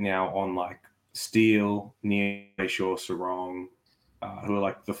your take now on like Steele, Neil, Shaw, Sarong, who are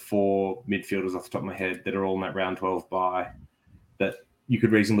like the 4 midfielders off the top of my head that are all in that round 12 bye that you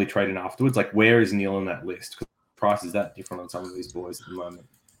could reasonably trade in afterwards. Like, where is Neil on that list? Because the price is that different on some of these boys at the moment.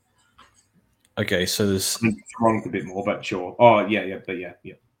 Okay, so there's Sarong a bit more, but sure. Oh, yeah.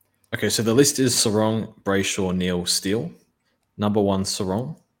 Okay, so the list is Sarong, Brayshaw, Neil, Steele. Number 1,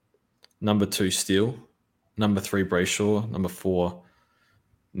 Sarong. Number 2, Steele. Number 3, Brayshaw. Number 4,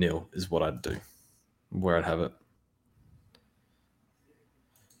 Neil is what I'd do, where I'd have it.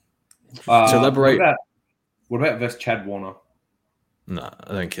 To elaborate. What about versus Chad Warner? No,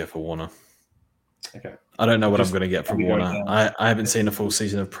 I don't care for Warner. Okay. I don't know what I'm going to get from Warner. I haven't seen a full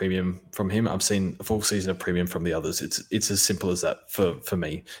season of premium from him. I've seen a full season of premium from the others. It's as simple as that for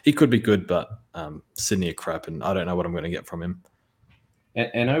me. He could be good, but Sydney are crap, and I don't know what I'm going to get from him.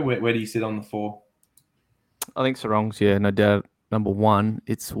 Eno, where do you sit on the 4? I think Sarong's, no doubt, number 1.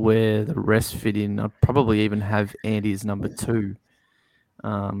 It's where the rest fit in. I'd probably even have Andy as number 2.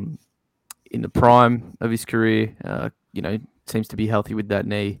 In the prime of his career, seems to be healthy with that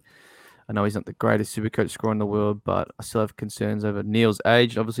knee. I know he's not the greatest Supercoach scorer in the world, but I still have concerns over Neil's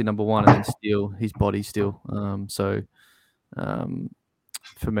age, obviously number 1, and then Steele, his body still.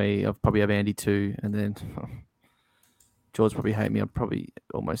 For me, I'll probably have Andy 2, and then George probably hate me. I'd probably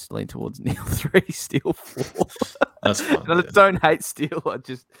almost lean towards Neil 3, Steele 4. That's fine. I don't hate Steele. I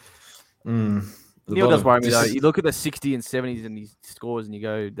just Neil does worry me though. You look at the 60 and 70s and his scores, and you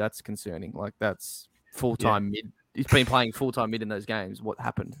go, "That's concerning." Like that's full-time mid. He's been playing full-time mid in those games. What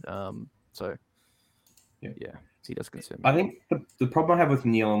happened? He does concern me. I think the problem I have with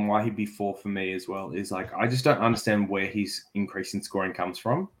Neil and why he'd be 4 for me as well is like I just don't understand where his increase in scoring comes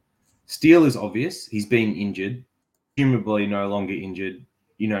from. Steele is obvious. He's being injured, presumably no longer injured.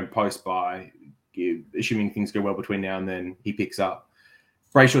 Post by, assuming things go well between now and then, he picks up.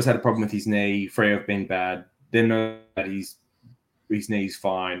 Brayshaw's had a problem with his knee. Freo have been bad. They know that his knee's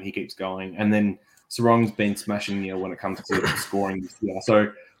fine. He keeps going. And then Sarong's been smashing Neil when it comes to scoring this year.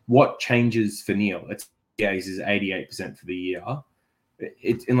 So what changes for Neil? He's 88% for the year.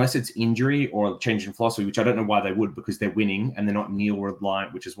 Unless it's injury or change in philosophy, which I don't know why they would, because they're winning and they're not Neil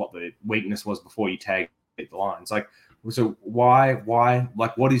reliant, which is what the weakness was before you tagged the lines. Like, So why,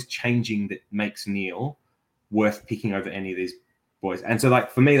 like, what is changing that makes Neil worth picking over any of these boys? And so,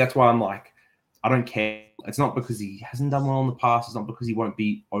 like, for me, that's why I'm like, I don't care. It's not because he hasn't done well in the past. It's not because he won't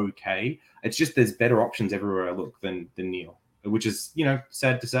be okay. It's just there's better options everywhere I look than Neil, which is,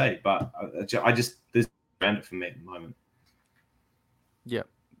 sad to say, but I just there's around it for me at the moment. Yeah.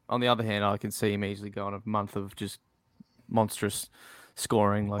 On the other hand, I can see him easily go on a month of just monstrous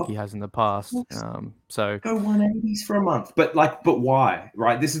scoring like he has in the past. So go 180s for a month, but why?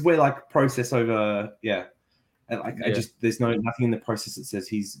 Right? This is where like process over, yeah. I just there's nothing in the process that says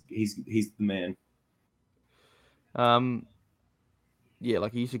he's the man. Yeah,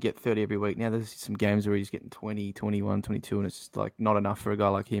 like he used to get 30 every week. Now there's some games where he's getting 20, 21, 22, and it's just like not enough for a guy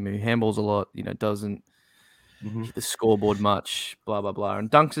like him who handballs a lot, doesn't hit the scoreboard much, blah, blah, blah.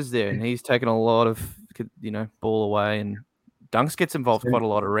 And Dunks is there, and he's taken a lot of, ball away, and Dunks gets involved quite a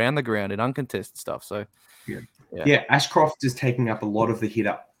lot around the ground in uncontested stuff. So, yeah, Ashcroft is taking up a lot of the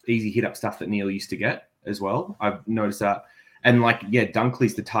easy hit up stuff that Neil used to get as well. I've noticed that. And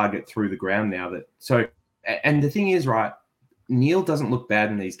Dunkley's the target through the ground now. And the thing is, right, Neil doesn't look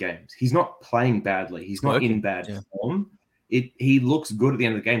bad in these games. He's not playing badly. He's not in bad form. He looks good at the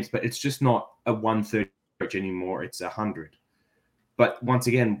end of the games, but it's just not a 130 anymore. It's 100. But once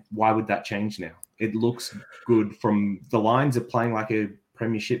again, why would that change now? It looks good from the lines of playing like a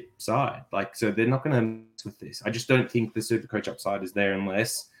premiership side. So they're not going to mess with this. I just don't think the Supercoach upside is there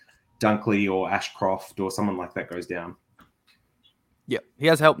unless Dunkley or Ashcroft or someone like that goes down. Yeah, he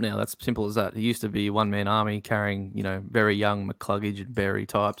has help now. That's simple as that. He used to be one-man army carrying, very young McCluggage and Berry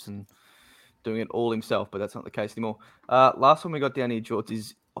types and doing it all himself, but that's not the case anymore. Last one we got down here, George,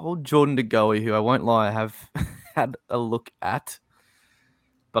 is old Jordan De Goey, who I won't lie, I have had a look at,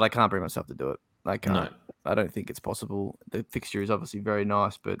 but I can't bring myself to do it. I can't. No. I don't think it's possible. The fixture is obviously very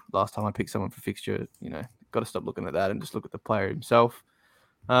nice, but last time I picked someone for fixture, got to stop looking at that and just look at the player himself.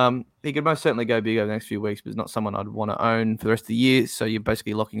 He could most certainly go big over the next few weeks, but it's not someone I'd want to own for the rest of the year. So you're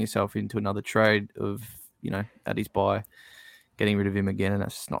basically locking yourself into another trade of, at his buy, getting rid of him again, and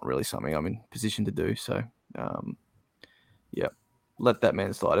that's just not really something I'm in position to do. So, let that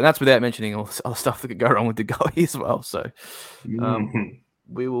man slide. And that's without mentioning all this other stuff that could go wrong with the guy as well. So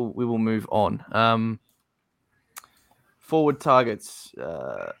we will move on. Forward targets.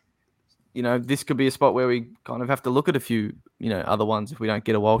 This could be a spot where we kind of have to look at a few, other ones. If we don't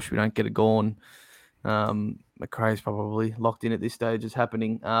get a Walsh, we don't get a Gawn. McRae's probably locked in at this stage is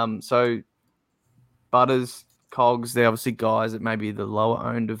happening. So Butters, Cogs, they're obviously guys that may be the lower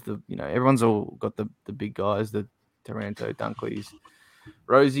owned of the, everyone's all got the big guys, the Taranto, Dunkleys,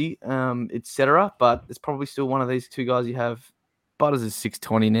 Rosie, etc. But it's probably still one of these two guys you have. Butters is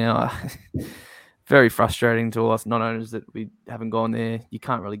 620 now. Very frustrating to all us non-owners that we haven't gone there. You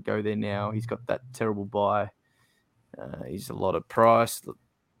can't really go there now. He's got that terrible buy. He's a lot of price,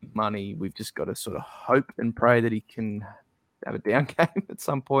 money. We've just got to sort of hope and pray that he can have a down game at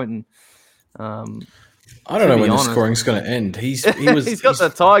some point. And I don't know when the scoring's going to end. He's got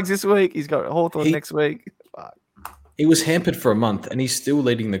the Tigers this week. He's got Hawthorn next week. Fuck. He was hampered for a month, and he's still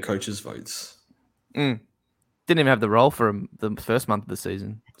leading the coaches' votes. Didn't even have the role for him the first month of the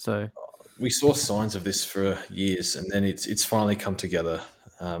season. So we saw signs of this for years, and then it's finally come together.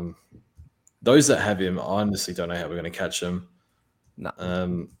 Those that have him, I honestly don't know how we're going to catch him.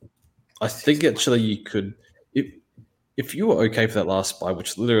 No. I think actually you could, if you were okay for that last buy,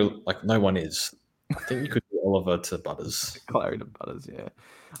 which literally no one is, I think you could do Oliver to Butters. Clary to Butters, yeah.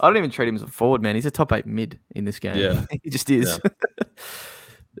 I don't even treat him as a forward, man. He's a top 8 mid in this game. Yeah. He just is.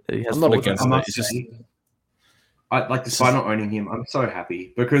 Yeah. I'm not against it. It's just... despite not owning him, I'm so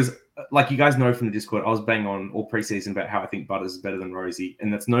happy because, you guys know from the Discord, I was bang on all preseason about how I think Butters is better than Rosie,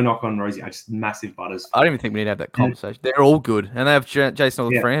 and that's no knock on Rosie. I just massive Butters. I don't even think we need to have that conversation. They're all good, and they have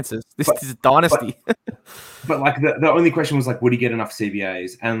Jason Francis. This is a dynasty. But the only question was would he get enough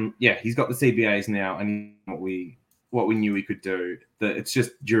CBAs? And yeah, he's got the CBAs now, and what we knew he could do. It's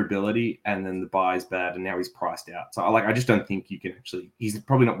just durability, and then the buy is bad, and now he's priced out. So I just don't think you can actually. He's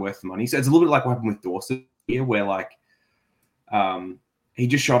probably not worth the money. So it's a little bit like what happened with Dawson here, where he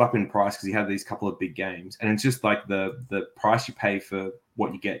just shot up in price because he had these couple of big games, and it's just the price you pay for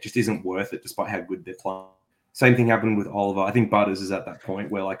what you get just isn't worth it, despite how good they're playing. Same thing happened with Oliver. I think Butters is at that point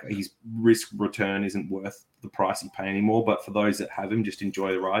where his risk return isn't worth the price you pay anymore. But for those that have him, just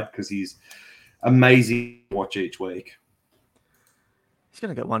enjoy the ride because he's amazing to watch each week. He's going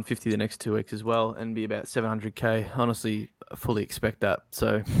to get 150 the next 2 weeks as well and be about 700k. Honestly, I fully expect that.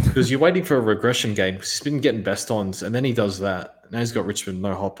 So because you're waiting for a regression game because he's been getting best ons and then he does that. Now he's got Richmond,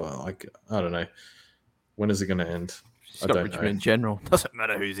 no Hopper. I don't know. When is it going to end? He's got Richmond in general. Doesn't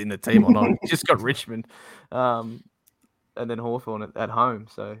matter who's in the team or not. He's just got Richmond. and then Hawthorn at home.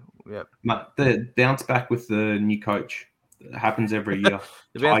 So, yeah. The bounce back with the new coach. It happens every year.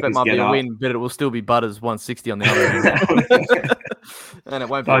 The bounce back might be a win, but it will still be Butters 160 on the other end. And it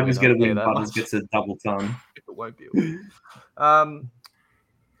won't be Tigers a get a win. win, Butters gets a double ton. It won't be a win.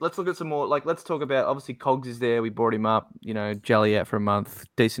 Let's look at some more. Let's talk about, obviously, Cogs is there. We brought him up. Jelly out for a month.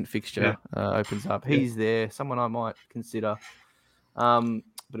 Decent fixture opens up. He's there. Someone I might consider.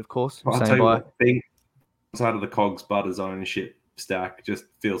 But, of course, I'll tell you what, being outside of the Cogs Butters ownership stack just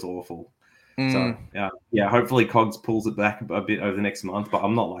feels awful. So, hopefully Cogs pulls it back a bit over the next month, but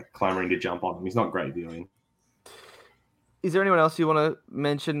I'm not clamoring to jump on him. He's not great viewing. Is there anyone else you want to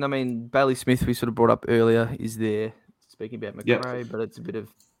mention? I mean, Bailey Smith, we sort of brought up earlier, is there. Speaking about McRae, but it's a bit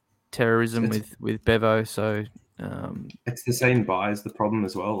of terrorism with Bevo. So it's the same buy is the problem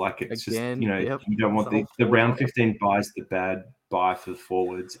as well. It's again, just, you don't want the round 15 buy is the bad buy for the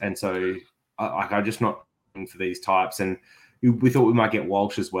forwards. And so I'm just not for these types. And we thought we might get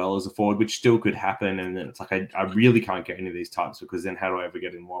Walsh as well as a forward, which still could happen. And then it's I really can't get any of these types because then how do I ever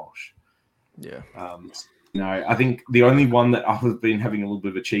get in Walsh? Yeah. No, I think the only one that I've been having a little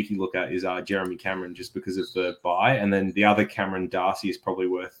bit of a cheeky look at is Jeremy Cameron, just because of the buy. And then the other Cameron, Darcy, is probably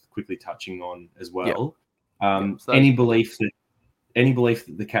worth quickly touching on as well. Any belief that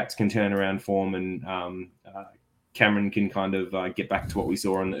the Cats can turn around form and Cameron can kind of get back to what we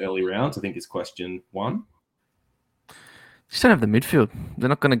saw in the early rounds, I think is question one. Just don't have the midfield. They're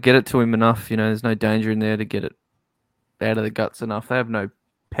not going to get it to him enough. There's no danger in there to get it out of the guts enough. They have no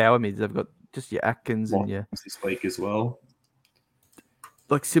power mids. They've got just your Atkins and your this week as well.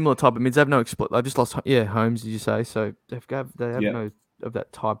 Similar type of mids. They have no They've just lost Holmes, did you say? So they have no of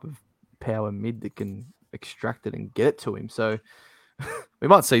that type of power mid that can extract it and get it to him. So we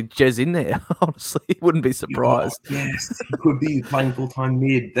might see Jez in there. Honestly, wouldn't be surprised. Yes, he could be playing full-time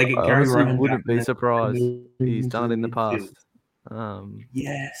mid. They get Gary Rohan. Wouldn't be surprised. He's done it in the past.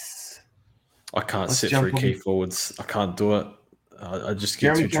 Yes. I can't sit through key forwards. I can't do it. I just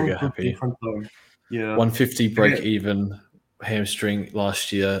get too trigger happy. Yeah. 150 break even hamstring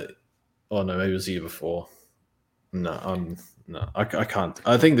last year. Oh no, maybe it was the year before. No, I can't.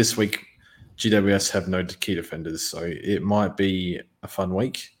 I think this week GWS have no key defenders, so it might be a fun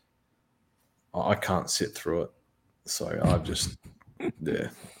week. I can't sit through it, so I just no.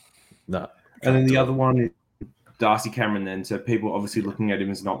 And then the other one is Darcy Cameron then. So people obviously looking at him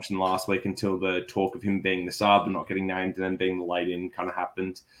as an option last week until the talk of him being the sub and not getting named and then being the late in kind of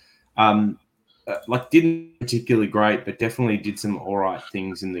happened. Didn't particularly great, but definitely did some all right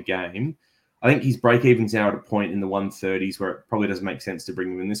things in the game. I think his break even's now at a point in the 130s where it probably doesn't make sense to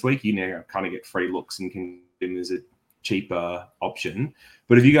bring him in this week. You now kind of get free looks and can get him as a cheaper option.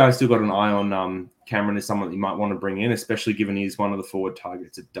 But if you guys still got an eye on Cameron as someone that you might want to bring in, especially given he's one of the forward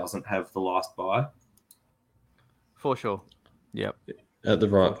targets that doesn't have the last buy. For sure. Yep. At the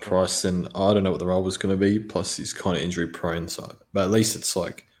right price, then I don't know what the role was going to be. Plus, he's kind of injury prone. So, but at least it's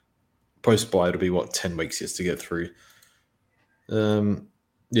post buy. It'll be 10 weeks he has to get through. You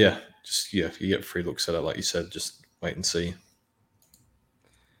get free looks at it, like you said. Just wait and see.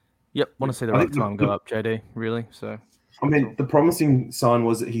 Yep, want to see the right time go up, JD. Really. So, I mean, the promising sign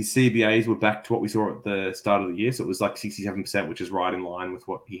was that his CBAs were back to what we saw at the start of the year. So it was 67%, which is right in line with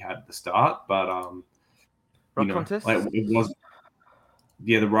what he had at the start. But contest? It was.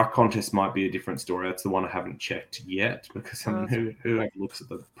 Yeah, the ruck contest might be a different story. That's the one I haven't checked yet because who looks at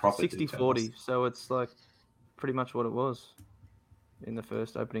the proper 60-40, so it's pretty much what it was in the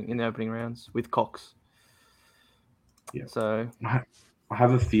opening rounds with Cox. Yeah. So I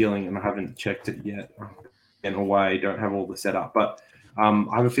have a feeling, and I haven't checked it yet. In a way, don't have all the setup, but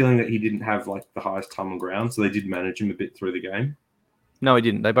I have a feeling that he didn't have the highest time on ground, so they did manage him a bit through the game. No, he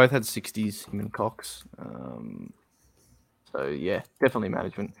didn't. They both had 60s, him and Cox. So, yeah, definitely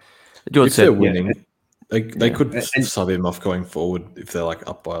management. If they're winning, they could sub him off going forward if they're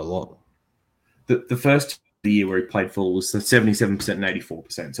up by a lot. The first year where he played full was 77% and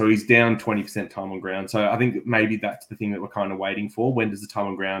 84%. So he's down 20% time on ground. So I think maybe that's the thing that we're kind of waiting for. When does the time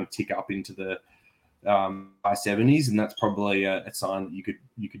on ground tick up into the high 70s? And that's probably a sign that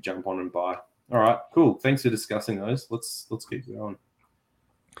you could jump on and buy. All right, cool. Thanks for discussing those. Let's keep going.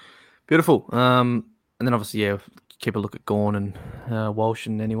 Beautiful. And then obviously, keep a look at Gawn and Walsh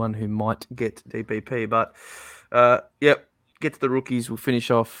and anyone who might get DPP. But, get to the rookies. We'll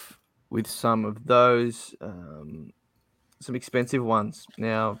finish off with some of those, some expensive ones.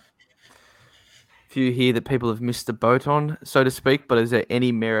 Now, a few here that people have missed the boat on, so to speak, but is there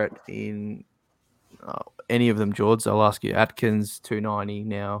any merit in any of them, George? I'll ask you. Atkins, 290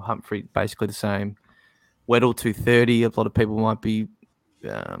 now. Humphrey, basically the same. Weddle, 230. A lot of people might be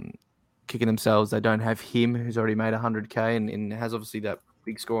kicking themselves they don't have him, who's already made 100K and has obviously that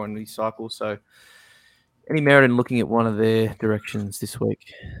big score in his cycle. So any merit in looking at one of their directions this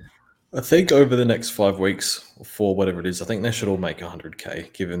week? I think over the next 5 weeks, or 4, whatever it is, I think they should all make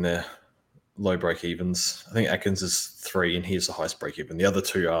 100K given their low break evens. I think Atkins is 3 and he's the highest break even. The other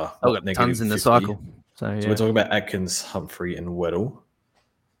 2 are got negative tons in the 50. cycle. So we're talking about Atkins, Humphrey, and Weddle.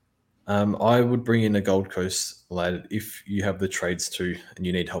 I would bring in a Gold Coast lad if you have the trades too and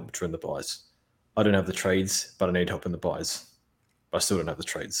you need help during the buys. I don't have the trades, but I need help in the buys. But I still don't have the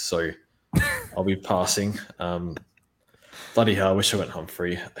trades, so I'll be passing. Bloody hell, I wish I went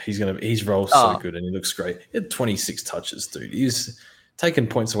Humphrey. His role's so good and he looks great. He had 26 touches, dude. He's taking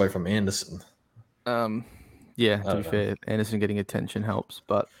points away from Anderson. To be fair, Anderson getting attention helps,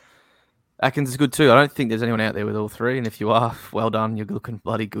 but Atkins is good too. I don't think there's anyone out there with all 3, and if you are, well done. You're looking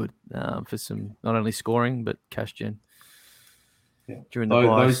bloody good for some not only scoring but cash gen. Yeah. During the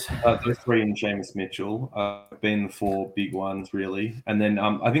buys. Those 3 and Seamus Mitchell have been the 4 big ones, really. And then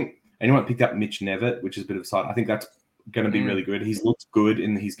I think anyone picked up Mitch Nevitt, which is a bit of a side. I think that's going to be really good. He's looked good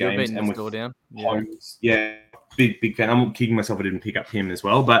in his games. And with Holmes, big fan. I'm kicking myself I didn't pick up him as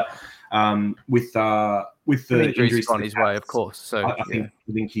well. But with the injuries on his way, of course. So I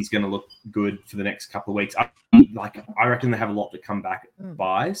think he's going to look good for the next couple of weeks. I reckon they have a lot to come back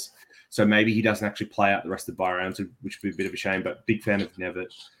buys. So maybe he doesn't actually play out the rest of the buy rounds, which would be a bit of a shame. But big fan of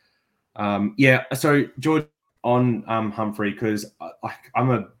Nevitt. So George on Humphrey, because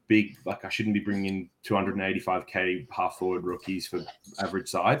I'm a big I shouldn't be bringing in 285K half forward rookies for average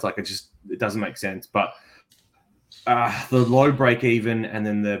sides. It doesn't make sense. But the low break even and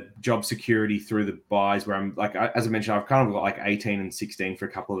then the job security through the buys where I'm as I mentioned, I've kind of got 18 and 16 for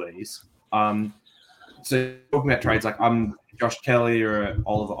a couple of these. So talking about trades, I'm Josh Kelly or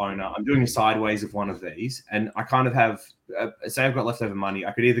Oliver Owner. I'm doing a sideways of one of these, and I kind of have say I've got leftover money.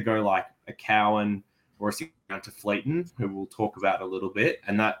 I could either go a Cowan or a to Fleeton, who we'll talk about a little bit,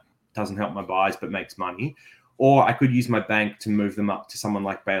 and that doesn't help my buys but makes money. Or I could use my bank to move them up to someone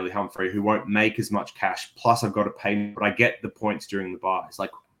like Bailey Humphrey, who won't make as much cash. Plus, I've got to pay, but I get the points during the buys.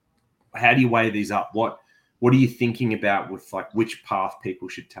 How do you weigh these up? What are you thinking about with which path people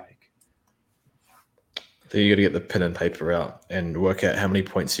should take? You got to get the pen and paper out and work out how many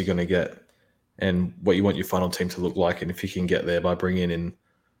points you're going to get and what you want your final team to look like, and if you can get there by bringing in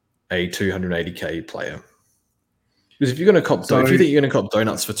a 280K player. Because if you're going to cop, if you think you're going to cop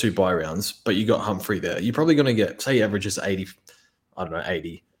donuts for 2 buy rounds, but you got Humphrey there, you're probably going to get, say, he averages 80. I don't know,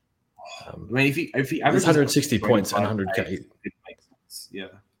 80. If he averages 160 points and 100K, it makes sense. Yeah.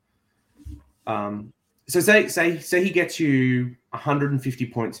 So say he gets you 150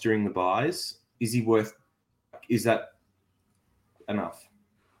 points during the buys. Is that enough?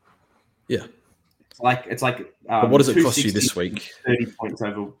 Yeah. It's like. But what does it cost you this week? 30 points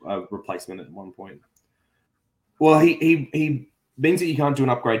over replacement at one point. Well, he means that you can't do an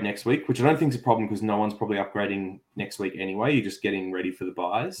upgrade next week, which I don't think is a problem because no one's probably upgrading next week anyway. You're just getting ready for the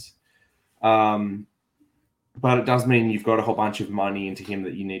buys. But it does mean you've got a whole bunch of money into him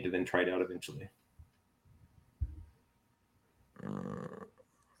that you need to then trade out eventually.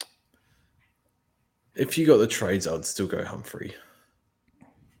 If you got the trades, I'd still go Humphrey.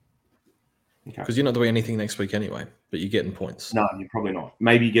 Because you're not doing anything next week anyway, but you're getting points. No, you're probably not.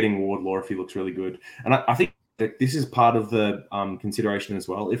 Maybe you're getting Wardlaw if he looks really good. And I think that this is part of the consideration as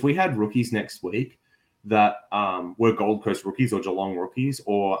well. If we had rookies next week that were Gold Coast rookies or Geelong rookies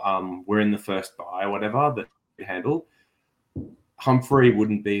or were in the first buy or whatever that we handle, Humphrey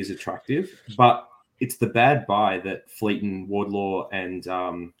wouldn't be as attractive. But it's the bad buy that Fleeton, Wardlaw,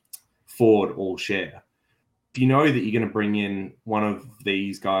 and Ford all share. If you know that you're going to bring in one of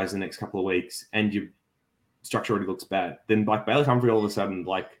these guys in the next couple of weeks and your structure already looks bad, then Bailey Humphrey all of a sudden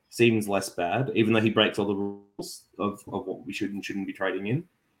seems less bad, even though he breaks all the rules of what we should and shouldn't be trading in.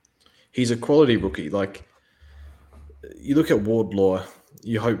 He's a quality rookie. You look at Wardlaw,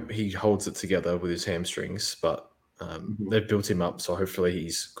 you hope he holds it together with his hamstrings, but they've built him up, so hopefully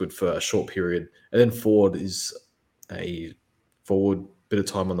he's good for a short period. And then Ford is a forward, bit of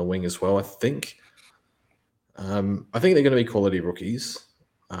time on the wing as well, I think. I think they're going to be quality rookies,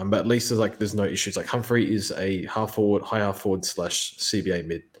 but at least there's no issues. Humphrey is a high half forward / CBA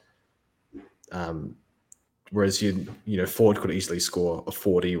mid, whereas Ford could easily score a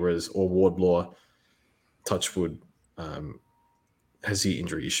 40, or Wardlaw, Touchwood, has the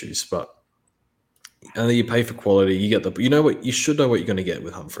injury issues. But and then you pay for quality, you get you should know what you're going to get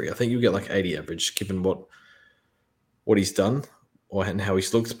with Humphrey. I think you'll get 80 average given what he's done and how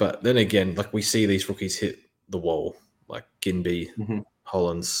he's looked. But then again, we see these rookies hit the wall, like Ginby,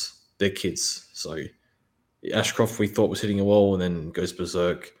 Hollands, they're kids. So Ashcroft we thought was hitting a wall and then goes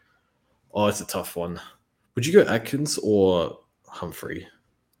berserk. Oh, it's a tough one. Would you go Atkins or Humphrey?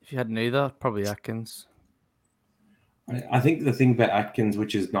 If you had neither, probably Atkins. I think the thing about Atkins,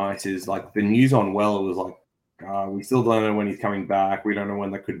 which is nice, is like the news on Weller was like, we still don't know when he's coming back. We don't know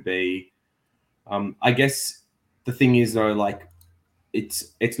when that could be. I guess the thing is though, like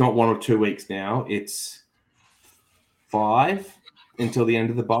it's not 1 or 2 weeks now. It's 5 until the end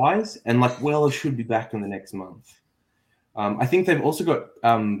of the buys, and like Weller should be back in the next month. I think they've also got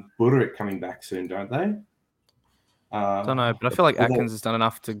Buderick coming back soon, don't they? Don't know, but I feel like Atkins has done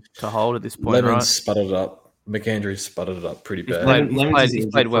enough to hold at this point, Lemons right? sputtered it up. McAndrew sputtered it up pretty bad. He's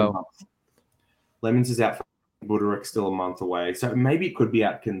played well. Lemons is out for Buderick, still a month away. So maybe it could be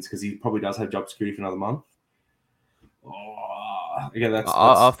Atkins because he probably does have job security for another month.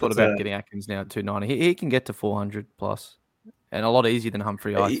 I've thought about getting Atkins now at 290. He can get to 400 plus, and a lot easier than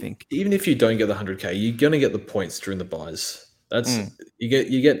Humphrey, I think. Even if you don't get the 100K, you're going to get the points during the buys.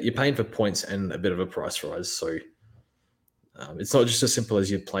 You're paying for points and a bit of a price rise. So it's not just as simple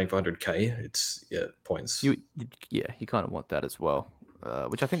as you're playing for 100K. It's points. You kind of want that as well,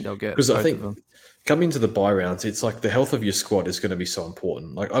 which I think they'll get. Because I think coming into the buy rounds, it's like the health of your squad is going to be so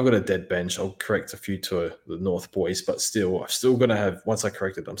important. Like I've got a dead bench. I'll correct a few to the North boys, but still, I'm still going to have, once I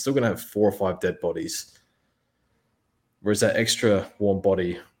correct it, I'm still going to have 4 or 5 dead bodies. Whereas that extra warm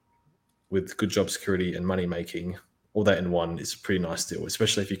body with good job security and money making, all that in one is a pretty nice deal,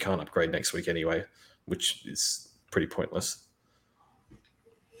 especially if you can't upgrade next week anyway, which is pretty pointless.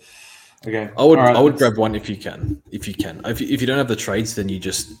 Okay. I would grab one if you can. If you don't have the trades, then you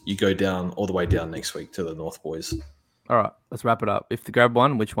go down all the way down next week to the North boys. All right, let's wrap it up. If to grab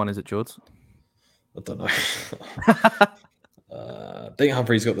one, which one is it, George? I don't know. I think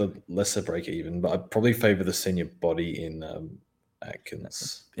Humphrey's got the lesser break even, but I'd probably favour the senior body in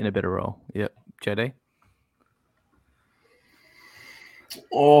Atkins. In a better role. Yep. JD?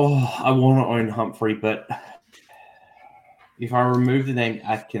 Oh, I want to own Humphrey, but if I remove the name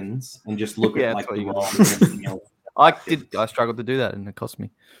Atkins and just look at like the role and everything else. I struggled to do that and it cost me.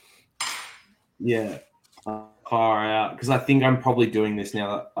 Yeah. Far out. Because I think I'm probably doing this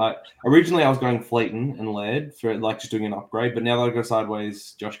now. Originally I was going Fleeton and Laird for like just doing an upgrade, but now that I go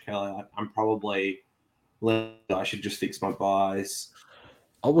sideways, Josh Kelly, I'm probably I should just fix my buys.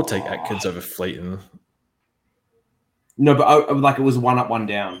 I would take Atkins over Fleeton. No, but it was 1 up, 1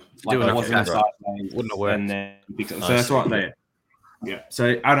 down. Like it wasn't right. sideways. Wouldn't have worked. And then so that's right there. Yeah.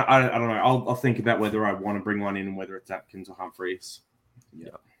 So I don't know. I'll think about whether I want to bring one in and whether it's Atkins or Humphreys. Yeah.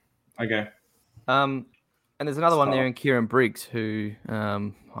 Okay. And there's another one there in Kieran Briggs, who I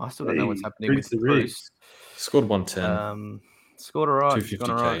still don't know what's happening with Bruce. Scored 110. Scored all right. 250K.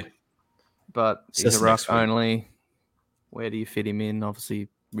 All right. But he's a ruck only. Where do you fit him in? Obviously,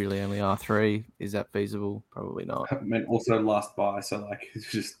 really only R3. Is that feasible? Probably not. I mean, also last buy, so like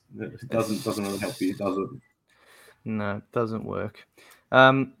it's just it doesn't really help you, does it? No, it doesn't work.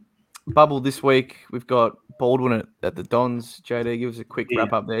 Bubble this week, we've got Baldwin at the Dons. JD, give us a quick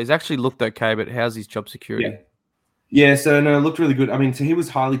wrap up there. He's actually looked okay, but how's his job security? Yeah, so no, it looked really good. I mean, so he was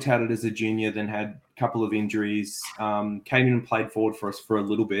highly touted as a junior, then had a couple of injuries, came in and played forward for us for a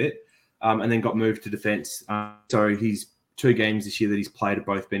little bit, and then got moved to defence. So he's 2 games this year that he's played have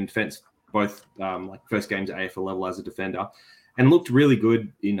both been defence, both like first games at AFL level as a defender, and looked really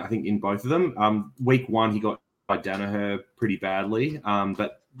good in both of them. Week 1 he got by Danaher pretty badly,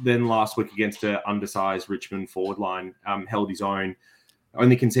 but then last week against an undersized Richmond forward line, held his own.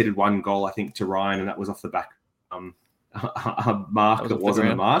 Only conceded 1 goal, I think, to Ryan, and that was off the back a mark that wasn't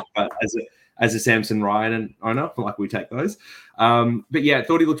a mark, but as a Samson Ryan owner, like we take those. But yeah, I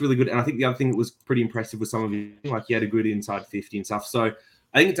thought he looked really good, and I think the other thing that was pretty impressive was some of his, like he had a good inside 50 and stuff. So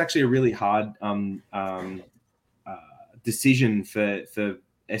I think it's actually a really hard decision for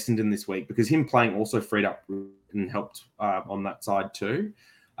Essendon this week because him playing also freed up and helped on that side too.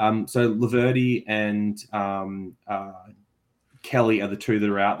 So Laverty and Kelly are the 2 that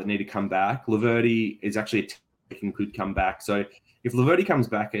are out that need to come back. Laverty is actually could come back. So if Laverty comes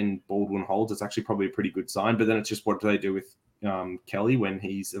back and Baldwin holds, it's actually probably a pretty good sign. But then it's just what do they do with Kelly when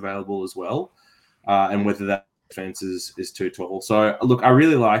he's available as well, and whether that defense is too tall. So look, I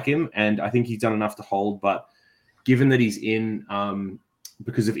really like him, and I think he's done enough to hold. But given that he's in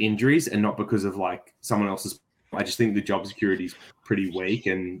because of injuries and not because of like someone else's, I just think the job security is pretty weak,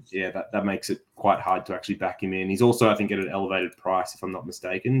 and yeah, that makes it quite hard to actually back him in. He's also, I think, at an elevated price, if I'm not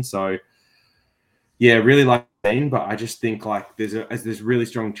mistaken. So yeah, really like him, but I just think like there's really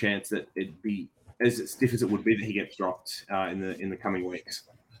strong chance that it'd be as stiff as it would be that he gets dropped in the coming weeks.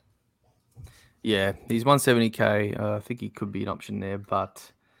 Yeah, he's 170K. I think he could be an option there,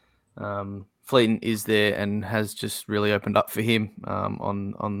 but for Fleeton is there and has just really opened up for him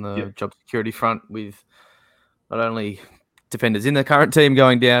on the job security front, with not only defenders in the current team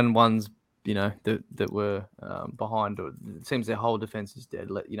going down, ones that were behind. It seems their whole defense is dead.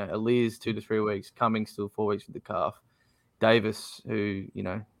 Ali's 2 to 3 weeks, Cummings still 4 weeks with the calf. Davis, who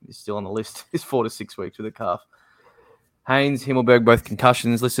is still on the list, is 4 to 6 weeks with a calf. Haynes, Himmelberg, both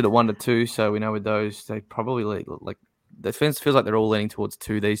concussions, listed at 1 to 2. So we know with those, they probably the defense feels like they're all leaning towards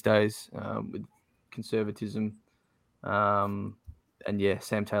 2 these days, with conservatism. And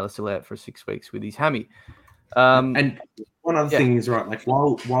Sam Taylor's still out for 6 weeks with his hammy. And one other thing is, right, like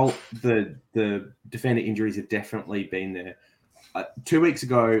while the defender injuries have definitely been there, 2 weeks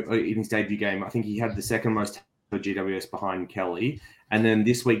ago in his debut game, I think he had the second most for GWS behind Kelly. And then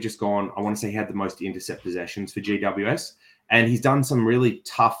this week just gone, I want to say he had the most intercept possessions for GWS. And he's done some really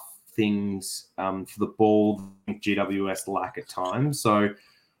tough things for the ball GWS lack at times. So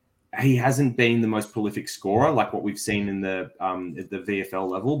he hasn't been the most prolific scorer like what we've seen in the VFL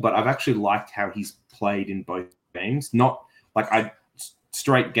level, but I've actually liked how he's played in both games. Not like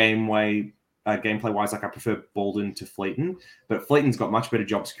straight gameplay wise, like I prefer Bolden to Fleeton, but Fleeton's got much better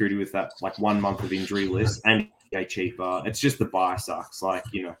job security with that 1 month of injury list and cheaper. It's just the buy sucks, but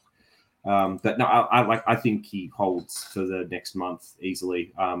no, I think he holds for the next month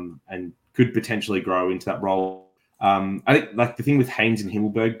easily, and could potentially grow into that role. I think the thing with Haynes and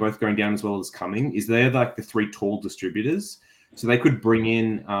Himmelberg both going down as well as Cumming is they're the 3 tall distributors, so they could bring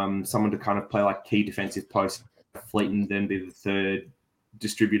in someone to kind of play key defensive posts. Fleeton then be the third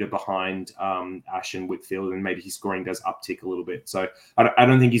distributor behind Ash and Whitfield, and maybe his scoring does uptick a little bit. So I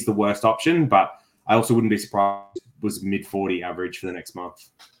don't think he's the worst option, but I also wouldn't be surprised if it was mid-40 average for the next month.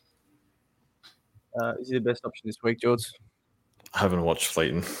 Is he the best option this week, George? I haven't watched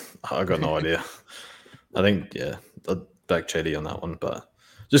Fleeton. I got no idea. I think, I'd back Chetty on that one, but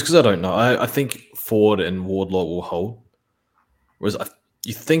just because I don't know, I think Ford and Wardlaw will hold. Whereas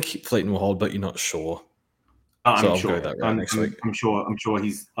you think Fleeton will hold, but you're not sure. I'll go that route next week. I'm sure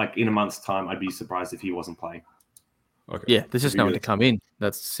he's in a month's time. I'd be surprised if he wasn't playing. Okay. Yeah, there's just no one to come in.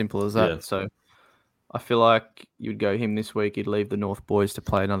 That's simple as that. Yeah. So I feel like you'd go him this week. You'd leave the North boys to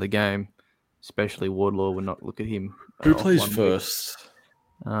play another game, especially Wardlaw would not look at him. Who plays first?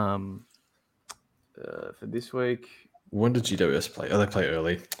 For this week. When did GWS play? Oh, they play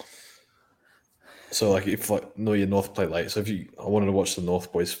early. So, if your North play late. So, I wanted to watch the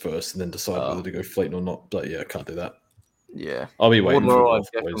North boys first and then decide whether to go Fleeton or not. But I can't do that. Yeah, I'll be waiting for the North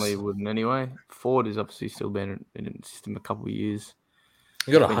I definitely wouldn't anyway. Ford is obviously still been in the system a couple of years.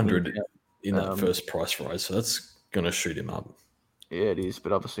 He got 100 in that first price rise, so that's going to shoot him up. Yeah, it is,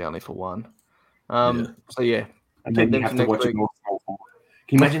 but obviously only for one. So, yeah. And then you have to watch it more.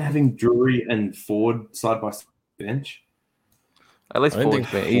 Can you imagine having Drury and Ford side by side bench? At least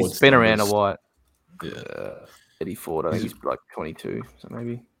he's been around a while. Yeah. Eddie Ford, I think he's 22, so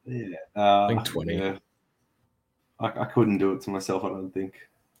maybe. Yeah. I think 20. Yeah. I couldn't do it to myself, I don't think.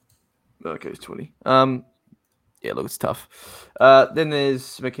 Okay, it's 20. Yeah, look, it's tough. Then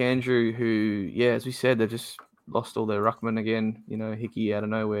there's McAndrew, who, as we said, they've just lost all their ruckman again. Hickey out of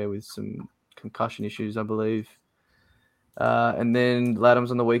nowhere with some concussion issues, I believe. And then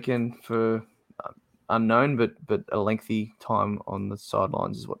Laddams on the weekend for unknown, but a lengthy time on the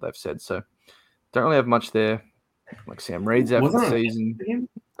sidelines is what they've said. So don't really have much there. Sam Reed's out for the season.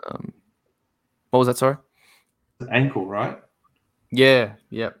 What was that, sorry? Ankle, right? Yeah,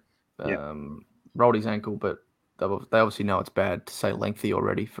 yep. Rolled his ankle, but they obviously know it's bad to say lengthy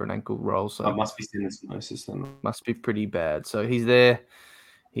already for an ankle roll. So it must be syndesmosis then. Must be pretty bad. So he's there.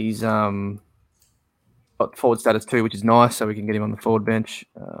 He's got forward status too, which is nice, so we can get him on the forward bench.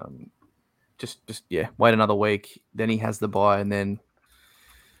 Just wait another week. Then he has the bye, and then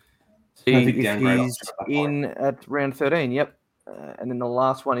see if he's in at round 13. Yep. And then the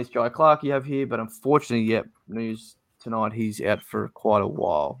last one is Jai Clark you have here, but unfortunately, news tonight he's out for quite a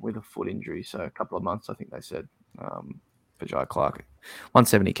while with a foot injury, so a couple of months I think they said for Jai Clark.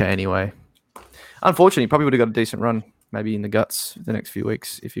 170k anyway. Unfortunately, probably would have got a decent run, maybe in the guts the next few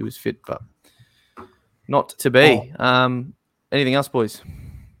weeks if he was fit, but not to be. Anything else, boys?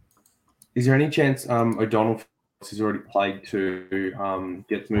 Is there any chance O'Donnell has already played to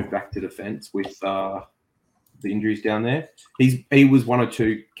get moved back to defence with the injuries down there? He was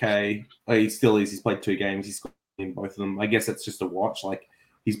 102k. He still is. He's played 2 games. He's scored in both of them. I guess that's just a watch.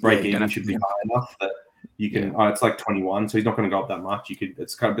 His break even should be high enough that you can. It's 21, so he's not going to go up that much.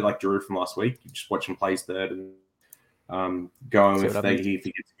 It's kind of a bit like Drew from last week. You just watch him play his third and go if he gets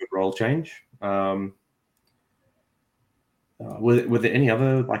a good role change. Were there any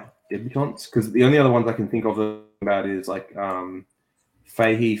other debutants? Because the only other ones I can think of about is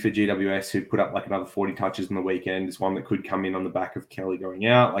Fahey for GWS, who put up like another 40 touches on the weekend, is one that could come in on the back of Kelly going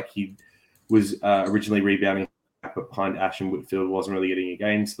out. Like he was originally rebounding, but behind Ash and Whitfield wasn't really getting a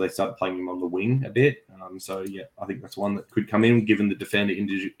game, so they started playing him on the wing a bit. So yeah, I think that's one that could come in given the defender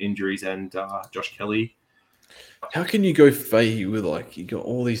injuries and Josh Kelly. How can you go Fahey with like you got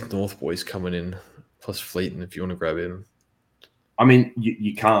all these North boys coming in plus Fleeton if you want to grab him? I mean,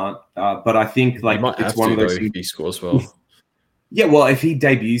 you can't, but I think like it's one of those if he scores well. Yeah, well, if he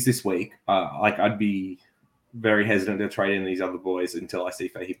debuts this week, like I'd be very hesitant to trade in these other boys until I see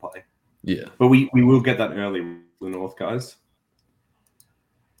Fahey play. Yeah, but we will get that early, the North guys.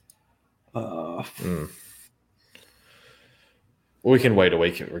 We can wait a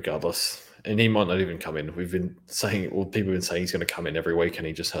week regardless, and he might not even come in. We've been saying, well, people have been saying he's going to come in every week, and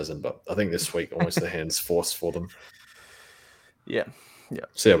he just hasn't. But I think this week, almost the hand's forced for them. Yeah.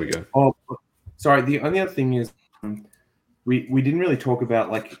 See how we go. Oh, sorry. The only other thing is, we didn't really talk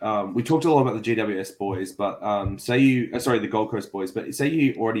about we talked a lot about the GWS boys, but the Gold Coast boys, but say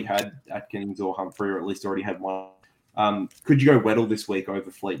you already had Atkins or Humphrey, or at least already had one. Could you go Weddle this week over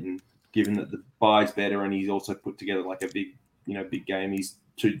Fleeton, given that the bye's better and he's also put together like a big game? He's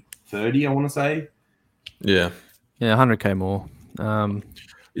 230, I want to say. Yeah, 100k more.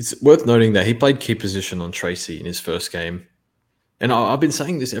 It's worth noting that he played key position on Tracy in his first game. And I've been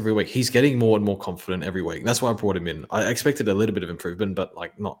saying this every week. He's getting more and more confident every week. That's why I brought him in. I expected a little bit of improvement, but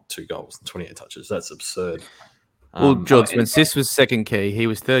like not 2 goals and 28 touches. That's absurd. Well, George, when Sis was second key, he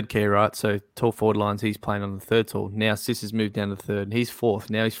was third key, right? So tall forward lines, he's playing on the third tall. Now Sis has moved down to third, and he's fourth.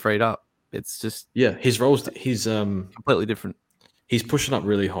 Now he's freed up. It's just his roles. He's completely different. He's pushing up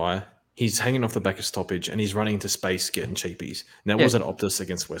really high. He's hanging off the back of stoppage, and he's running into space, getting cheapies. And that was at Optus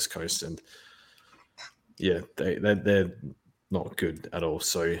against West Coast, and they're not good at all.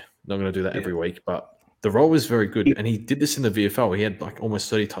 So not going to do that every week, but the role was very good. And he did this in the VFL. He had like almost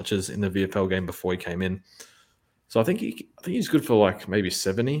 30 touches in the VFL game before he came in. So I think he's good for like maybe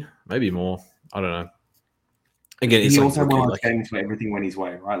 70, maybe more. I don't know. Again, he also won games where everything went his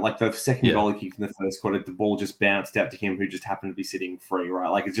way, right? Like the second goal he kicked in the first quarter, the ball just bounced out to him, who just happened to be sitting free, right?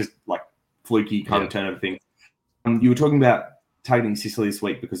 Like it's just like fluky kind of turnover thing. You were talking about targeting Sicily this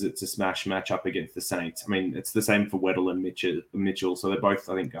week because it's a smash matchup against the Saints. I mean, it's the same for Weddle and Mitchell. So they're both,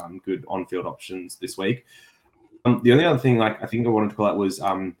 I think, good on-field options this week. The only other thing, I think I wanted to call out was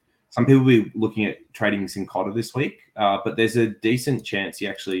some people will be looking at trading Sincotta this week, but there's a decent chance he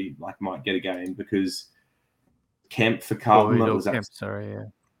actually might get a game because Kemp for Carlton was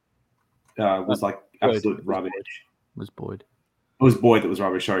absolute rubbish. It was Boyd. It was Boyd that was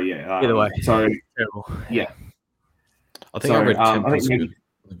rubbish. Sorry, yeah. Either way, so terrible. Yeah. I think I read Kemp was good in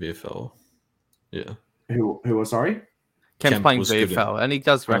the VFL. Yeah. Who was sorry? Kemp's playing VFL, and he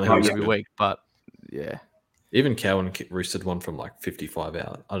does rack up every week, but yeah. Even Cowan roosted one from 55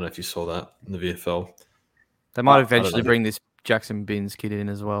 out. I don't know if you saw that in the VFL. They might eventually bring this Jackson Binns kid in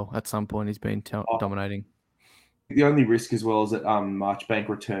as well. At some point, he's been dominating. The only risk as well is that Marchbank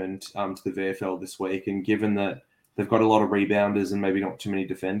returned to the VFL this week, and given that they've got a lot of rebounders and maybe not too many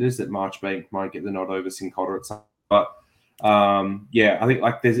defenders, that Marchbank might get the nod over Sincotta at some. But I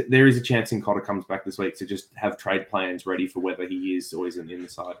think there is a chance Sincotta comes back this week to just have trade plans ready for whether he is or isn't in the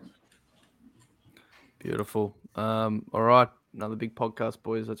side. Beautiful. All right, another big podcast,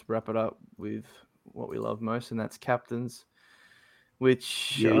 boys. Let's wrap it up with what we love most, and that's captains,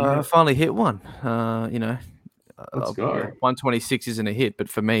 which finally hit one. Let's go. 126 isn't a hit, but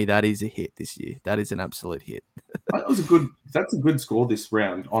for me, that is a hit this year. That is an absolute hit. That's a good score this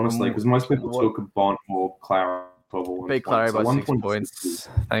round, honestly, because most people took a Bond or Clara. Beat Clara by 6 points.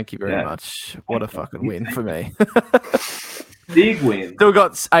 Thank you very much. What a fucking win for me. Big win. Still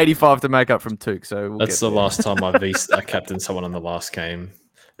got 85 to make up from Took, so that's the last time I captained someone in the last game.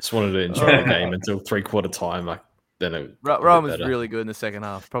 Just wanted to enjoy the game until 3/4 time. Ryan was really good in the second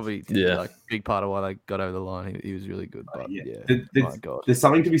half. Probably big part of why they got over the line. He was really good. But my God. There's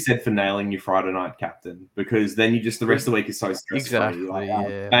something to be said for nailing your Friday night captain, because then the rest of the week is so stressful.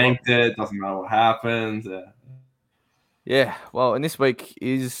 Exactly. Banked it, doesn't know what happens. Yeah. Well, and this week,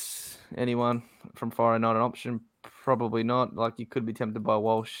 is anyone from Friday night an option? Probably not. You could be tempted by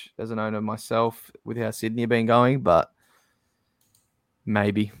Walsh as an owner myself with how Sydney have been going, but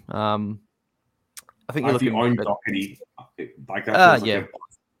maybe. I think you're looking own Doherty like that.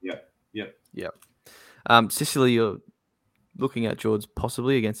 Yeah. Sicily, you're looking at George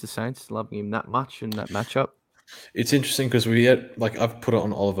possibly against the Saints, loving him that much in that matchup. It's interesting because we had I've put it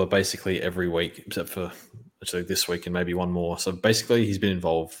on Oliver basically every week except for actually this week and maybe one more. So basically he's been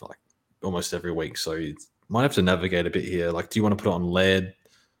involved almost every week. So you might have to navigate a bit here. Do you want to put it on Laird?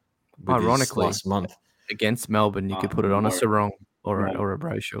 Ironically, last month against Melbourne, you could put it on a Sarong. or No. a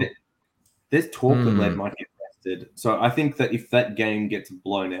Brayshaw. There's talk that Laird might get rested. So I think that if that game gets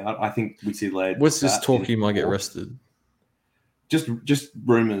blown out, I think we see Laird. What's this talk he might get rested? Just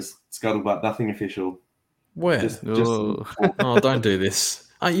rumors, scuttlebutt, nothing official. Where? Oh, don't do this.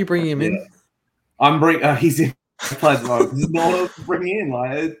 Aren't you bringing him in? I'm bringing. He's in. There's no one else to bring in.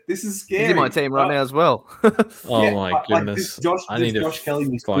 Like, this is scary. He's in my team right now as well. My goodness! I need Josh Kelly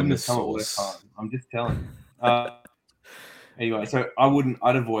was couldn't have come at worse time. I'm just telling you. Anyway, so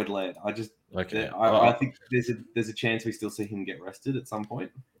I'd avoid Laird. Okay. I think there's a chance we still see him get rested at some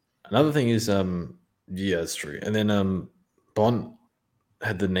point. Another thing is, yeah, it's true. And then Bond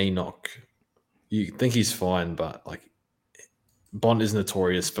had the knee knock. You think he's fine, but like Bond is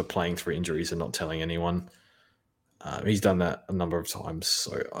notorious for playing through injuries and not telling anyone. He's done that a number of times,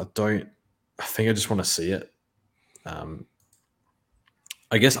 so I think I just want to see it.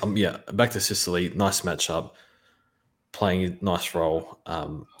 I guess back to Sicily. Nice matchup, playing a nice role.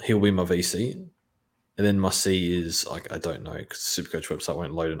 He'll be my VC, and then my C is like I don't know because Supercoach website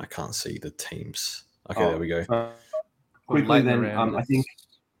won't load and I can't see the teams. Okay, there we go. Quickly then, I think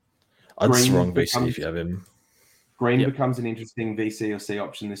I'd wrong VC if you have him. Green becomes an interesting VC or C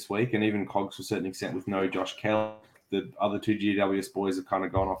option this week, and even Cogs to a certain extent with no Josh Kelly. The other two GWS boys have kind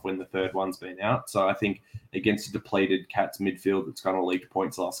of gone off when the third one's been out. So I think against a depleted Cats midfield that's kind of leaked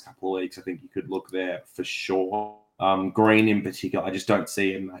points the last couple of weeks, I think you could look there for sure. Green in particular, I just don't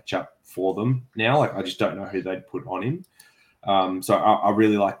see a matchup for them now. Like I just don't know who they'd put on him. So I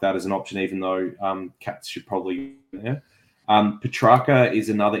really like that as an option, even though Cats should probably be there. Petrarca is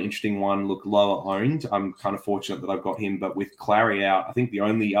another interesting one. Look, lower owned. I'm kind of fortunate that I've got him, but with Clary out, I think the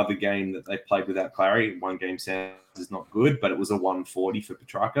only other game that they played without Clary, one game sounds is not good, but it was a 140 for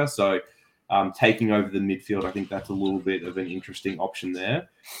Petrarca. So taking over the midfield, I think that's a little bit of an interesting option there.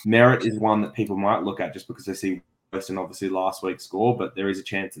 Merritt is one that people might look at just because they see Western obviously last week's score, but there is a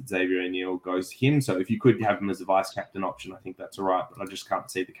chance that Xavier O'Neill goes to him. So if you could have him as a vice captain option, I think that's all right, but I just can't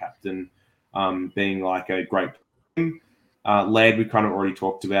see the captain being like a great team. Laird, we kind of already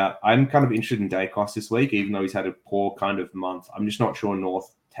talked about. I'm kind of interested in Dacos this week, even though he's had a poor kind of month. I'm just not sure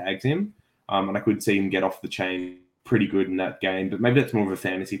North tags him, and I could see him get off the chain pretty good in that game. But maybe that's more of a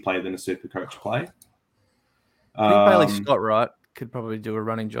fantasy play than a super coach play. I think Bailey Scott, right, could probably do a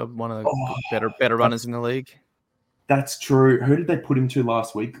running job. One of the better runners in the league. That's true. Who did they put him to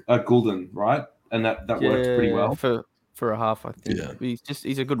last week? Goulden, right? And that worked pretty well for a half, I think. Yeah.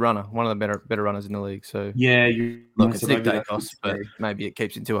 He's a good runner, one of the better runners in the league. So it's Nick Dacos, but maybe it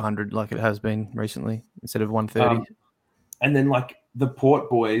keeps it to 100 like it has been recently instead of 130. And then like the Port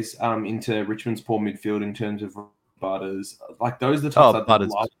boys into Richmond's poor midfield in terms of Butters, like those are the types I'd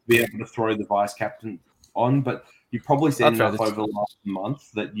love to be able to throw the vice captain on, but you've probably seen enough over the last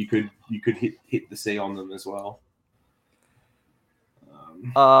month that you could hit the C on them as well.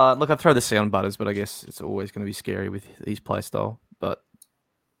 Look, I'd throw the C on Butters, but I guess it's always going to be scary with his play style. But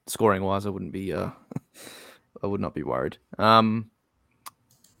scoring wise, I wouldn't be. I would not be worried.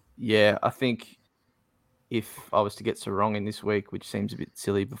 Yeah, I think if I was to get Sarong in this week, which seems a bit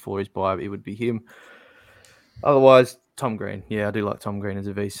silly before his bye, it would be him. Otherwise, Tom Green. Yeah, I do like Tom Green as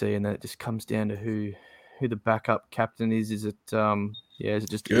a VC, and then it just comes down to who the backup captain is. Is it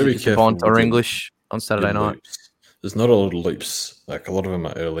just Bont or English on Saturday night? There's not a lot of loops. Like a lot of them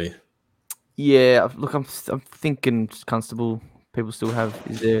are early. Yeah, look, I'm thinking Constable. People still have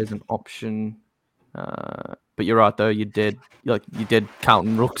is there as an option, but you're right though. You're dead.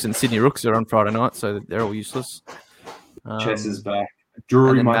 Carlton Rooks and Sydney Rooks are on Friday night, so they're all useless. Chess is back.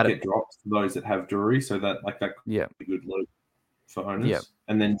 Drury might get dropped for those that have Drury, so that could be a good loop for owners. Yeah.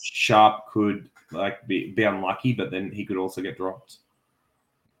 And then Sharp could be unlucky, but then he could also get dropped.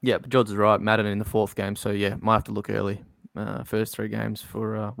 Yeah, but George is right. Madden in the fourth game, so yeah, might have to look early. First three games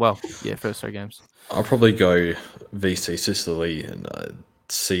first three games. I'll probably go VC Sicily and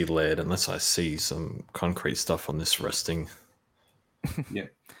C Laird unless I see some concrete stuff on this resting. Yeah.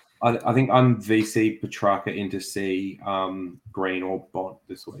 I think I'm VC Petrarca into C, Green or Bont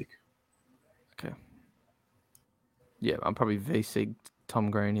this week. Okay. Yeah, I'm probably VC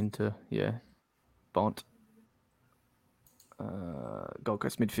Tom Green into Bont. Gold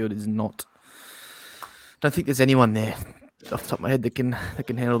Coast midfield is not. Don't think there's anyone there off the top of my head that can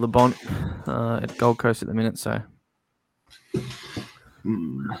handle the Bont at Gold Coast at the minute. So.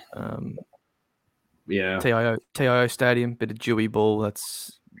 TIO Stadium, bit of dewy ball.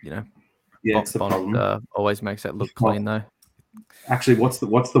 That's it's the problem. Always makes that look clean though. Actually, what's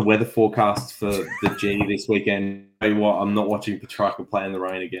the weather forecast for the G this weekend? Tell you what, I'm not watching Petrarca play in the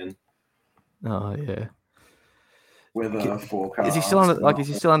rain again. Oh yeah. Weather forecast. Is he still under? Is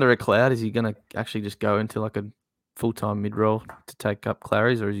he still under a cloud? Is he gonna actually just go into like a full-time mid-roll to take up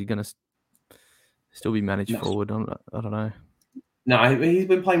Clary's, or is he going to still be managed No. forward? I don't know. No, he's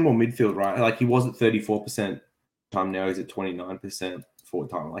been playing more midfield, right? Like he was at 34% time, now he's at 29% forward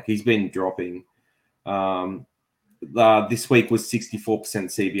time. Like he's been dropping. This week was 64%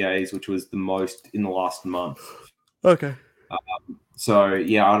 CBAs, which was the most in the last month. Okay. So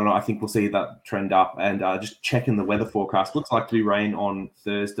yeah, I don't know. I think we'll see that trend up. And just checking the weather forecast, looks like to be rain on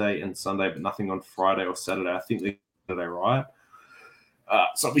Thursday and Sunday, but nothing on Friday or Saturday. I think they're Saturday, right?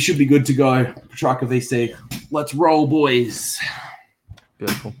 So we should be good to go. Petrarca VC. Let's roll, boys.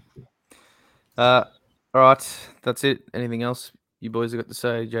 Beautiful. All right, that's it. Anything else you boys have got to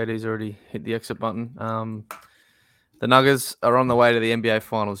say? JD's already hit the exit button. The Nuggets are on the way to the NBA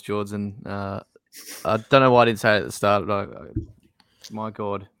Finals, Jordan. I don't know why I didn't say it at the start. My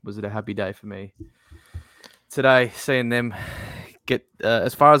God, was it a happy day for me today, seeing them get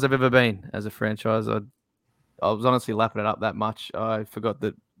as far as I've ever been as a franchise. I was honestly lapping it up that much. I forgot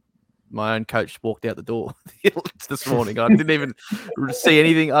that my own coach walked out the door this morning. I didn't even see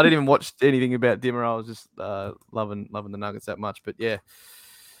anything. I didn't even watch anything about Dimmer. I was just loving the Nuggets that much. But yeah,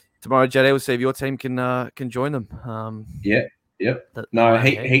 tomorrow, JD, we'll see if your team can join them. Yep.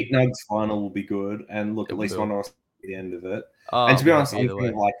 Heat Nugs final will be good, and look, at least one of us at the end of it. And to be honest, I'm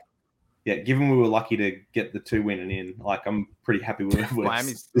thinking like, given we were lucky to get the 2 winning in, like I'm pretty happy with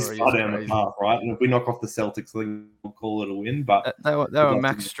Miami's this far down the path, right? And if we knock off the Celtics, we'll call it a win. But they were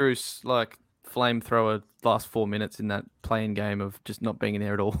Max Strus like flamethrower last 4 minutes in that playing game of just not being in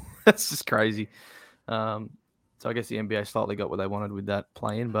there at all. That's just crazy. So I guess the NBA slightly got what they wanted with that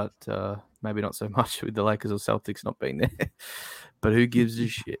play-in, but maybe not so much with the Lakers or Celtics not being there. But who gives a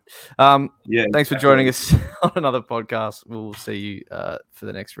shit? Thanks for joining us on another podcast. We'll see you for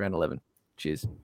the next round 11. Cheers.